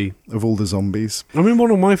 really? Of all the zombies. I mean,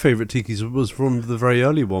 one of my favourite tikis was from the very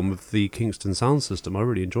early one with the Kingston sound system. I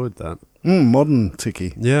really enjoyed that. Modern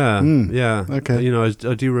tiki. Yeah, yeah. Okay.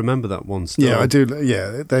 I do remember that one still. Yeah, I do.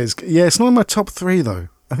 Yeah, it's not in my top 3 though.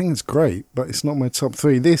 I think it's great, but it's not my top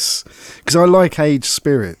 3. This, because I like aged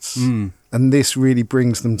spirits, and this really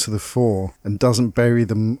brings them to the fore and doesn't bury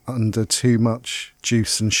them under too much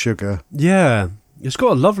juice and sugar. Yeah, it's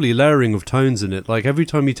got a lovely layering of tones in it. Like every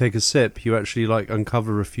time you take a sip, you actually like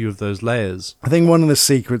uncover a few of those layers. I think one of the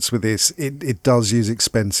secrets with this, it does use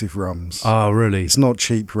expensive rums. Oh, really? It's not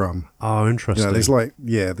cheap rum. Oh, interesting. There's like,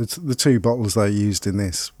 the 2 bottles they used in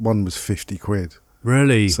this, one was 50 quid.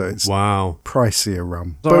 Really? So it's pricier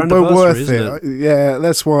rum, but worth it. Yeah,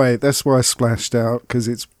 that's why I splashed out, because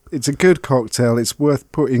it's a good cocktail. It's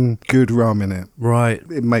worth putting good rum in it. Right.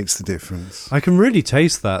 It makes the difference. I can really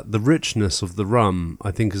taste that. The richness of the rum,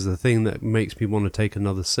 I think, is the thing that makes me want to take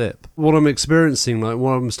another sip. What I'm experiencing, like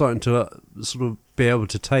what I'm starting to sort of be able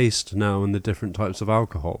to taste now in the different types of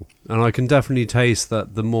alcohol. And I can definitely taste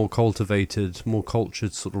that the more cultivated, more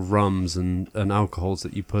cultured sort of rums and alcohols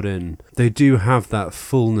that you put in, they do have that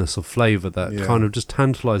fullness of flavour that kind of just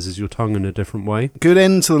tantalises your tongue in a different way. Good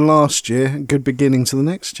end to the last year, good beginning to the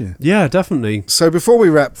next year. Yeah, definitely. So before we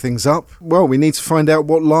wrap things up, well, we need to find out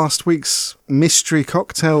what last week's mystery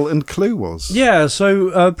cocktail and clue was. Yeah,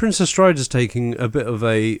 so Princess Strider's taking a bit of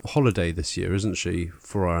a holiday this year, isn't she,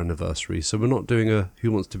 for our anniversary? So we're not doing a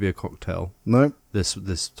Who Wants to Be a Cocktail. No.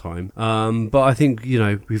 This time. But I think,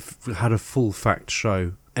 we've had a full fact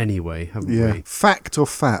show anyway, haven't we? Fact or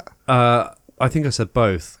fat? I think I said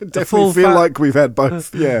both. I definitely feel like we've had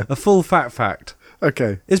both, yeah. A full fact.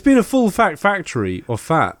 Okay. It's been a full fact factory or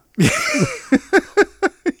fat.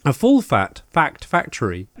 A full fact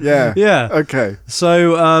factory. Yeah. Yeah. Okay.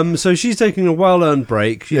 So so she's taking a well-earned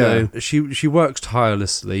break. You know, she works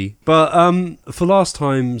tirelessly. But for last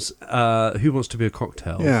time's Who Wants to Be a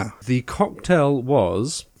Cocktail? The cocktail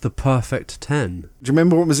was the Perfect 10. Do you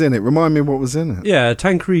remember what was in it? Remind me what was in it. Yeah,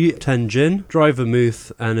 Tanqueray 10 gin, dry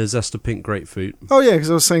vermouth, and a zest of pink grapefruit. Oh yeah, because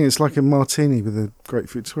I was saying it's like a martini with a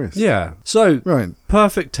grapefruit twist. Yeah. So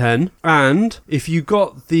Perfect 10, and if you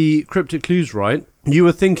got the cryptic clues right, you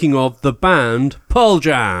were thinking of the band Pearl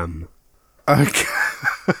Jam. Okay.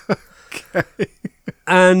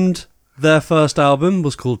 And their first album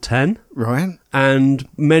was called 10. Right. And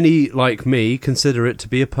many, like me, consider it to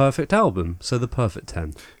be a perfect album. So the Perfect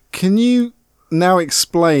 10. Can you now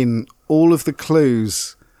explain all of the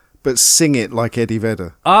clues, but sing it like Eddie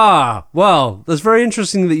Vedder? Ah, well, that's very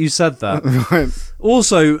interesting that you said that. Right.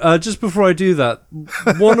 Also, just before I do that,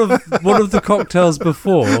 one of the cocktails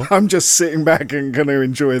before... I'm just sitting back and going to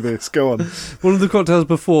enjoy this. Go on. One of the cocktails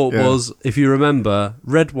before was, if you remember,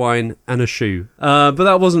 red wine and a shoe. But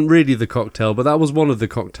that wasn't really the cocktail, but that was one of the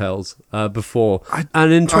cocktails before.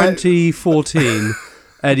 And in 2014,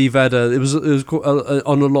 Eddie Vedder, it was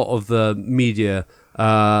on a lot of the media...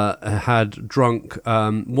 had drunk,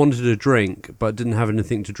 wanted a drink, but didn't have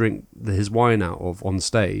anything to drink his wine out of on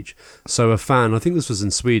stage. So a fan, I think this was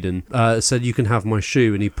in Sweden, said, "You can have my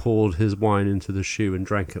shoe," and he poured his wine into the shoe and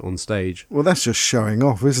drank it on stage. Well, that's just showing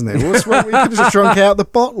off, isn't it? What's wrong? You could have just drunk out the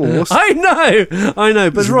bottle. I know,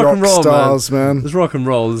 but it's rock and roll, stars, man. It's rock and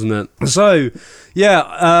roll, isn't it? So,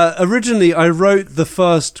 yeah, originally I wrote the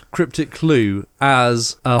first cryptic clue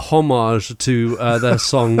as a homage to their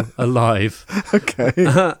song Alive. Okay.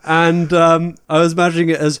 And I was imagining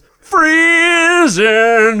it as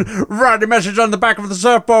freezing, writing a message on the back of the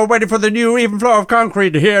surfboard, waiting for the new even flow of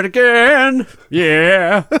concrete to hear it again.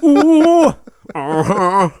 Yeah. Ooh.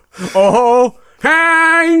 Oh.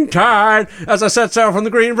 Hang tight as I set sail from the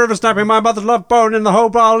Green River, snapping my mother's love bone in the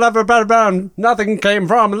hope I'll ever better burn. Nothing came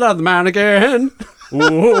from another man again.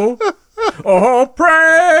 Ooh. Oh,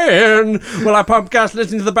 praying. Well, I pump gas,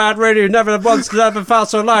 listening to the bad radio. Never once ever felt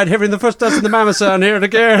so light, hearing the footsteps in the mammoth sound. Hear it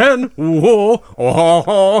again. Ooh.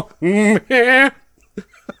 Oh. Yeah.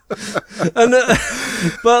 And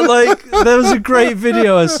but like there was a great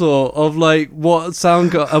video I saw of like what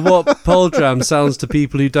what Pearl Jam sounds to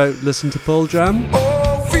people who don't listen to Pearl Jam.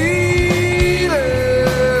 Oh, feeling,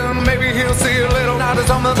 maybe he'll see a little. Now there's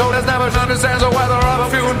on the toe that's never understands the weather of a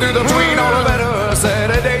few through the tween all the better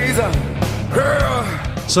Saturdays.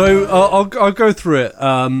 So I'll go through it.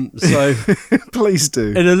 So please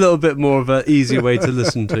do, in a little bit more of an easy way to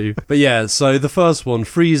listen to. But yeah, so the first one,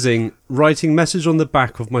 freezing, writing message on the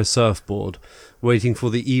back of my surfboard, waiting for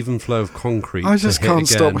the even flow of concrete. I just can't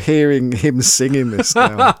stop hearing him singing this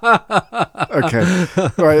now. Okay,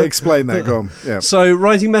 right, explain that. Go on. Yeah. So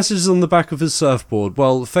writing messages on the back of his surfboard.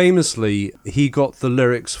 Well, famously, he got the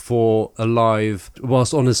lyrics for Alive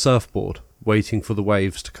whilst on his surfboard, waiting for the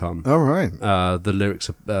waves to come. Oh, right. The lyrics.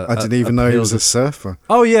 I didn't even know he was a surfer.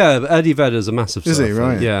 Oh, yeah. Eddie Vedder's a massive surfer. Is he?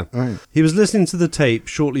 Right. Yeah. Right. He was listening to the tape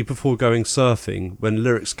shortly before going surfing when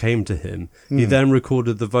lyrics came to him. He then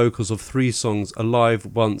recorded the vocals of 3 songs, Alive,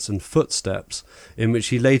 Once and Footsteps, in which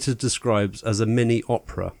he later describes as a mini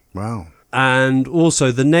opera. Wow. And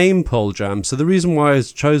also the name Pearl Jam. So the reason why I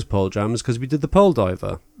chose Pearl Jam is because we did the Pearl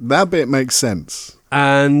Diver. That bit makes sense.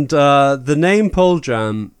 And the name Pearl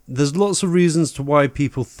Jam, there's lots of reasons to why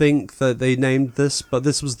people think that they named this, but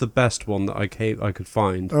this was the best one that I could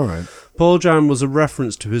find. All right. Pearl Jam was a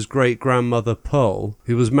reference to his great-grandmother Pearl,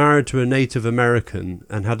 who was married to a Native American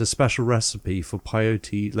and had a special recipe for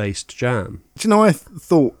peyote-laced jam. Do you know, I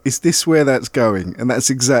thought, is this where that's going? And that's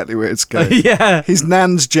exactly where it's going. Yeah. His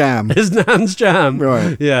nan's jam. His nan's jam.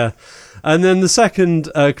 Right. Yeah. And then the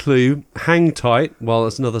second clue, hang tight. Well,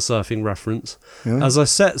 that's another surfing reference. Yeah. As I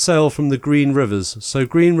set sail from the Green Rivers. So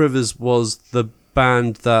Green Rivers was the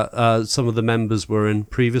band that some of the members were in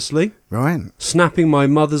previously. Right. Snapping My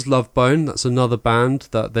Mother's Love Bone. That's another band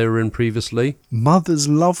that they were in previously. Mother's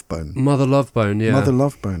Love Bone? Mother Love Bone, yeah. Mother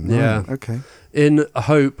Love Bone, right. Yeah. Okay. In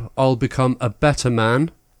Hope, I'll Become a Better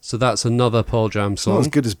Man. So that's another Pearl Jam song. Not as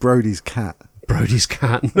good as Brody's Cat. Brody's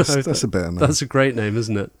Cat. No, that's a better name. That's a great name,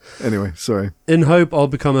 isn't it? Anyway, sorry. In Hope, I'll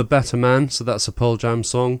Become a Better Man. So that's a Pearl Jam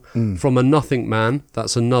song. From a Nothing Man.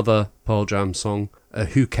 That's another Pearl Jam song.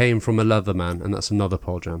 Who Came from a Leather Man. And that's another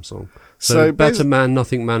Pearl Jam song. So Better Man,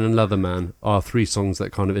 Nothing Man and Leather Man are 3 songs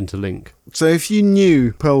that kind of interlink. So if you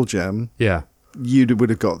knew Pearl Jam, yeah, you would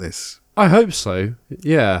have got this. I hope so.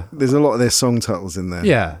 Yeah. There's a lot of their song titles in there.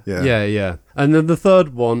 Yeah. And then the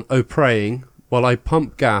third one, Oh Praying, While I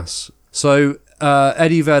Pump Gas. So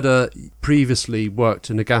Eddie Vedder previously worked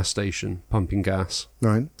in a gas station, pumping gas.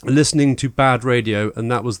 Right. Listening to Bad Radio,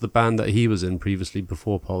 and that was the band that he was in previously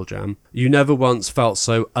before Pearl Jam. You Never Once Felt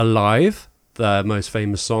So Alive, their most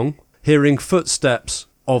famous song. Hearing Footsteps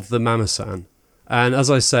of the Mamasan. And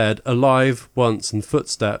as I said, Alive, Once and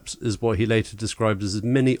Footsteps is what he later described as a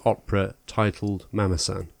mini opera titled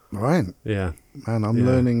Mamasan. Right. Yeah. Man, I'm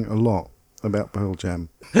learning a lot about Pearl Jam.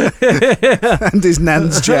 And his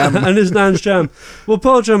nan's jam. And his nan's jam. Well,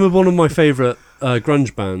 Pearl Jam are one of my favourite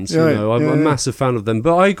grunge bands. I'm a massive fan of them.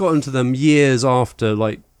 But I got into them years after,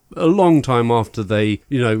 like, a long time after they,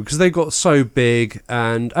 because they got so big.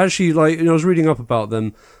 And actually, I was reading up about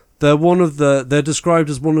them. They're described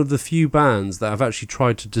as one of the few bands that have actually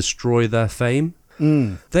tried to destroy their fame.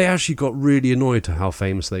 They actually got really annoyed to how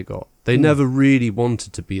famous they got. They never really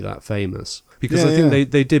wanted to be that famous. Because I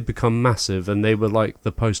think they did become massive, and they were like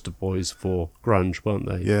the poster boys for grunge, weren't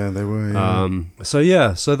they? Yeah, they were.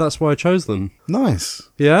 Yeah. So that's why I chose them. Nice.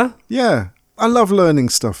 Yeah? Yeah. I love learning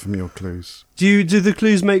stuff from your clues. Do the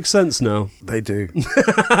clues make sense now? They do.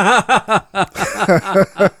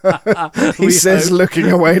 He says,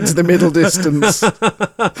 looking away into the middle distance,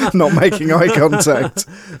 not making eye contact.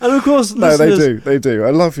 And of course, no, they do.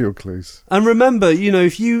 I love your clues. And remember,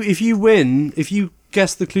 if you win, if you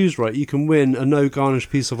guess the clues right, you can win a no garnish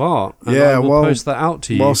piece of art. And I will post that out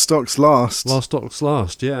to you. While stocks last. While stocks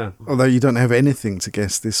last, yeah. Although you don't have anything to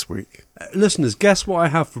guess this week. Listeners, guess what I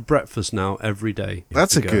have for breakfast now every day.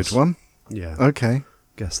 That's a good one. Yeah. Okay.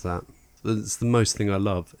 Guess that. It's the most thing I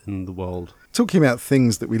love in the world. Talking about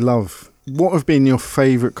things that we love, what have been your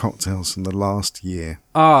favourite cocktails from the last year?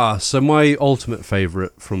 So my ultimate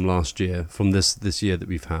favourite from last year, from this year that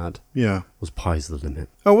we've had, was Pie's the Limit.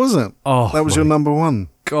 Oh, was it? Oh, that was your number one.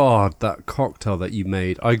 God, that cocktail that you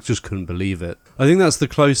made, I just couldn't believe it. I think that's the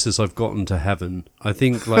closest I've gotten to heaven. I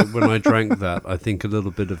think, like, when I drank that, I think a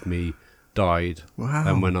little bit of me died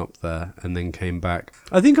and went up there and then came back.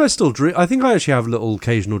 I think I still dream. I think I actually have little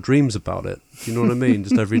occasional dreams about it. Do you know what I mean?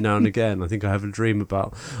 Just every now and again, I think I have a dream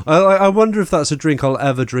about. I wonder if that's a drink I'll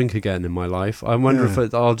ever drink again in my life. I wonder if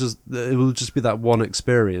it will just be that one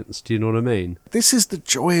experience. Do you know what I mean? This is the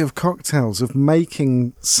joy of cocktails, of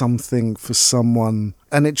making something for someone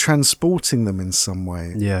and it transporting them in some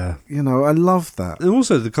way. Yeah. I love that. And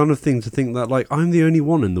also the kind of thing to think that, like, I'm the only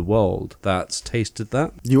one in the world that's tasted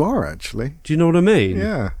that. You are, actually. Do you know what I mean?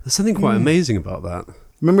 Yeah. There's something quite amazing about that.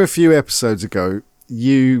 Remember a few episodes ago,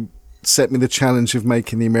 you set me the challenge of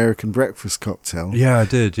making the American breakfast cocktail. Yeah, I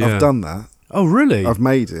did, yeah. I've done that. Oh, really? I've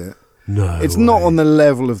made it. No It's way. not on the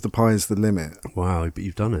level of the Pie's the Limit. Wow, but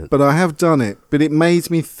you've done it. But I have done it. But it made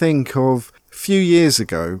me think of a few years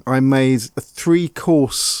ago, I made a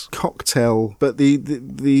 3-course cocktail, but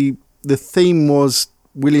the theme was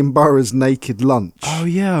William Burroughs' Naked Lunch. Oh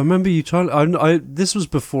yeah, I remember you told. This was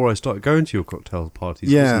before I started going to your cocktail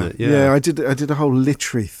parties, wasn't it? Yeah. I did a whole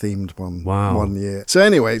literary themed one. Wow. One year. So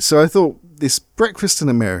anyway, I thought this breakfast in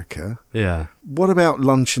America. Yeah. What about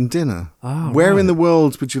lunch and dinner? Oh, where right. in the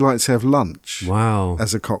world would you like to have lunch? Wow.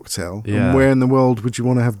 As a cocktail? Yeah. And where in the world would you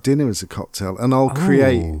want to have dinner as a cocktail? And I'll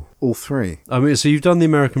create all three. I mean, so you've done the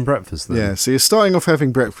American breakfast then? Yeah, so you're starting off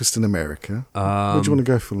having breakfast in America. Where do you want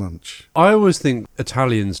to go for lunch? I always think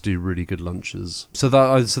Italians do really good lunches. So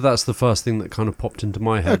that's the first thing that kind of popped into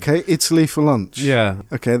my head. Okay, Italy for lunch. Yeah.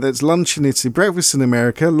 Okay, that's lunch in Italy. Breakfast in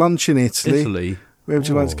America, lunch in Italy. Italy. Where would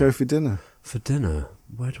you like to go for dinner? For dinner?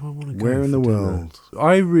 Where do I want to go? Where in the dinner? world?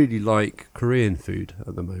 I really like Korean food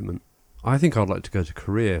at the moment. I think I'd like to go to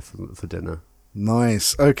Korea for dinner.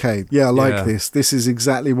 Nice. Okay. Yeah, I like this. This is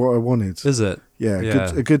exactly what I wanted. Is it? Yeah,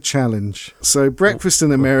 a good challenge. So breakfast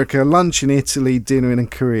in America, lunch in Italy, dinner in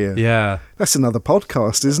Korea. Yeah. That's another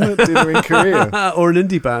podcast, isn't it? Dinner in Korea. Or an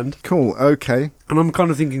indie band. Cool, okay. And I'm kind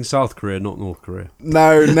of thinking South Korea, not North Korea.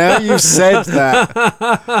 No, now you've said that.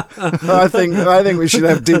 I think we should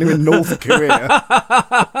have dinner in North Korea.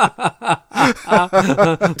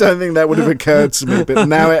 Don't think that would have occurred to me, but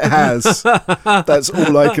now it has. That's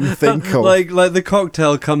all I can think of. Like the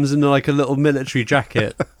cocktail comes in like a little military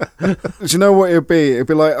jacket. Do you know what it'd be? It'd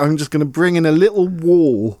be like, I'm just going to bring in a little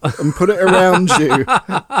wall and put it around you,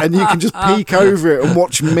 and you can just peek over it and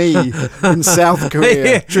watch me in South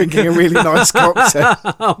Korea drinking a really nice cocktail.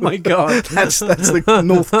 Oh my god, that's the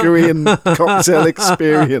North Korean cocktail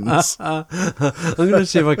experience. I'm going to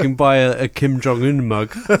see if I can buy a Kim Jong-un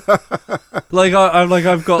mug.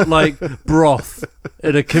 I've got like broth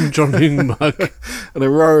in a Kim Jong-un mug and a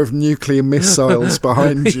row of nuclear missiles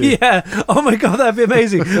behind you. Yeah. Oh my god, that'd be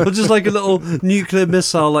amazing. Or just like a little nuclear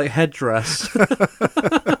missile like headdress. Did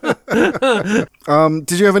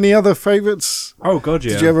you have any other favourites? Oh god,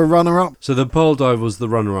 yeah. Did you have a runner-up? So the Pearl Dive was the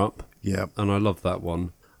runner-up. Yeah. And I loved that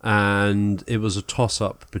one. And it was a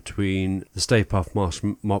toss-up between the Stay Puft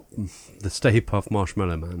Marshmallow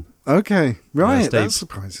Man. Okay, right. That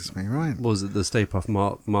surprises me, right. Was it the Stay Puft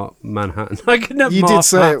Manhattan? I could never. You did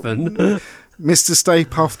say it. Mr. Stay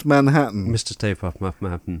Puft Manhattan. Mr. Stay Puft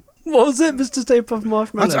Manhattan. What was it, Mr. Stay Puft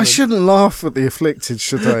Marshmallow? I shouldn't laugh at the afflicted,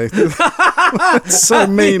 should I? That's so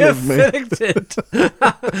mean of me. What did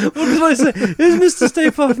I say? It's Mr.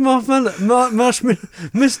 Stay Puft Marshmallow,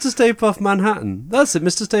 Mr. Stay Puft Manhattan. That's it,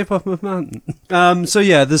 Mr. Stay Puft Manhattan. So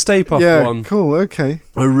yeah, the Stay Puft one. Yeah, cool. Okay.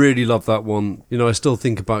 I really love that one. You know, I still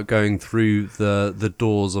think about going through the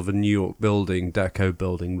doors of a New York building, Deco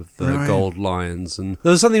building with the gold lions, and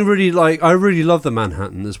there was something really like I really love the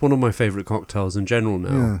Manhattan. It's one of my favourite cocktails in general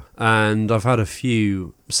now, and I've had a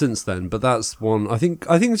few since then, but that's one. I think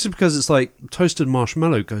it's just because it's like toasted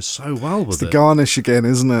marshmallow goes so well with it. It's the garnish again,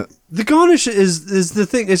 isn't it? The garnish is the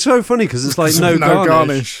thing. It's so funny because it's like no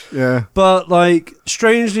garnish. Yeah. But like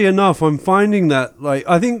strangely enough, I'm finding that like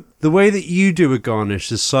I think the way that you do a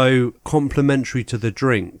garnish is so complementary to the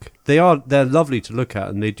drink. They're lovely to look at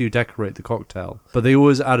and they do decorate the cocktail, but they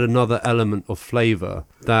always add another element of flavour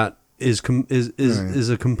that is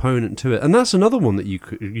a component to it. And that's another one that you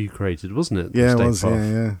created, wasn't it? Yeah, it was.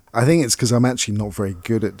 Yeah. I think it's because I'm actually not very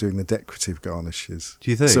good at doing the decorative garnishes. Do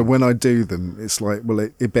you think? So when I do them, it's like, well,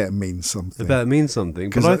 it better mean something. It better mean something.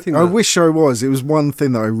 But I wish I was. It was one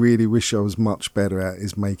thing that I really wish I was much better at,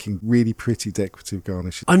 is making really pretty decorative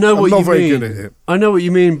garnishes. I know what you mean. I'm not very good at it. I know what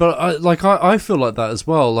you mean, but I feel like that as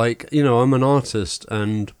well. Like, you know, I'm an artist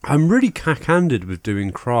and I'm really cack-handed with doing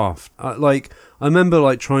craft. I remember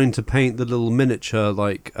like trying to paint the little miniature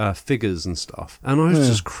figures and stuff, and I was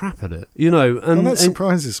just crap at it, you know. And that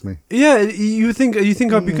surprises me. Yeah, you think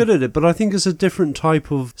I'd be good at it, but I think it's a different type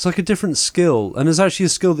of. It's like a different skill, and it's actually a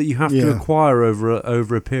skill that you have to acquire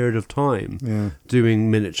over a period of time. Yeah. Doing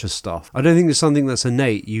miniature stuff, I don't think it's something that's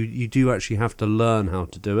innate. You do actually have to learn how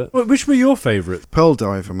to do it. Which were your favourite? Pearl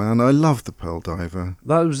Diver, man. I love the Pearl Diver.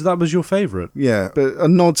 That was your favourite. Yeah, but a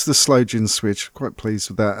nod to the Slow Gin Switch. Quite pleased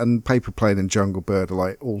with that. And Paper Plane and Jungle Bird are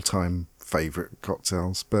like all-time favourite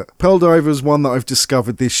cocktails, but Pearl Diver is one that I've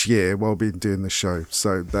discovered this year while being doing the show,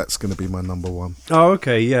 so that's going to be my number one. Oh,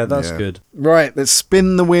 okay, yeah, that's good. Right, let's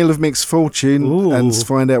spin the wheel of mixed fortune and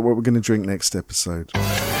find out what we're going to drink next episode.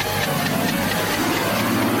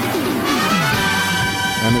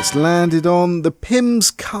 And it's landed on the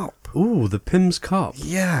Pimm's Cup. Ooh, the Pimm's Cup.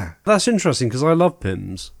 Yeah. That's interesting because I love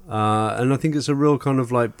Pimm's. And I think it's a real kind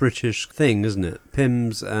of like British thing, isn't it?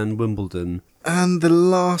 Pimm's and Wimbledon. And the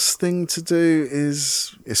last thing to do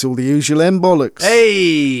is, it's all the usual bollocks.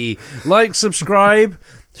 Hey! Like, subscribe,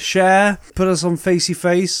 share, put us on Facey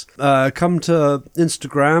Face, come to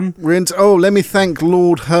Instagram. Let me thank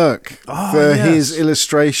Lord Herc for his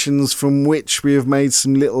illustrations, from which we have made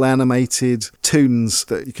some little animated toons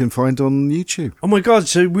that you can find on YouTube. Oh my God,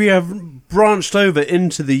 so we have branched over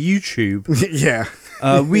into the YouTube. Yeah.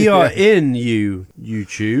 We are in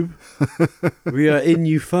YouTube. We are in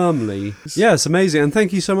you firmly. Yeah, it's amazing. And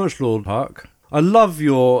thank you so much, Lord Huck. I love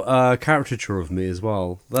your caricature of me as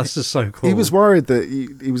well. That's just so cool. He was worried that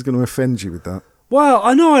he was going to offend you with that. Well,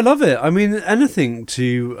 I know, I love it. I mean, anything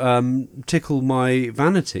to tickle my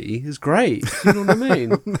vanity is great. You know what I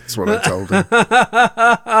mean? That's what I told him.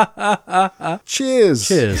 Cheers.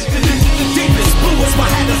 Cheers. Deepest blue is my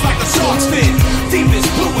hat is like a shark's fin. Deepest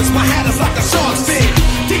blue is my hat is like a shark's fin.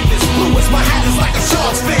 Deepest blue is my hat is like a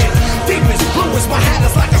shark's fin. Deepest blue is my hat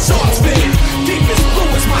is like a shark's fin. Deepest blue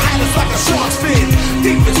is my hat is like a shark's fin.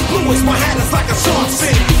 Deepest blue is my hat is like a shark's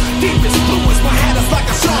fin. Deepest blue is my hat is like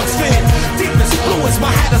a shark's fin. Deepest blue is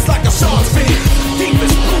my hat is like a shark's fin.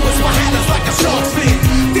 Deepest blue is my hat is like a shark's fin.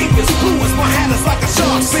 Deepest blue is my hat is like a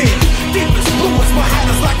shark's fin. Deepest blue is my hat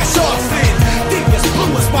is like a shark's fin. Deepest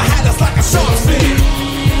blue is my hat is like a shark's fin.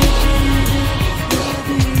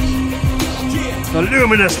 The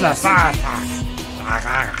luminous Leviathan.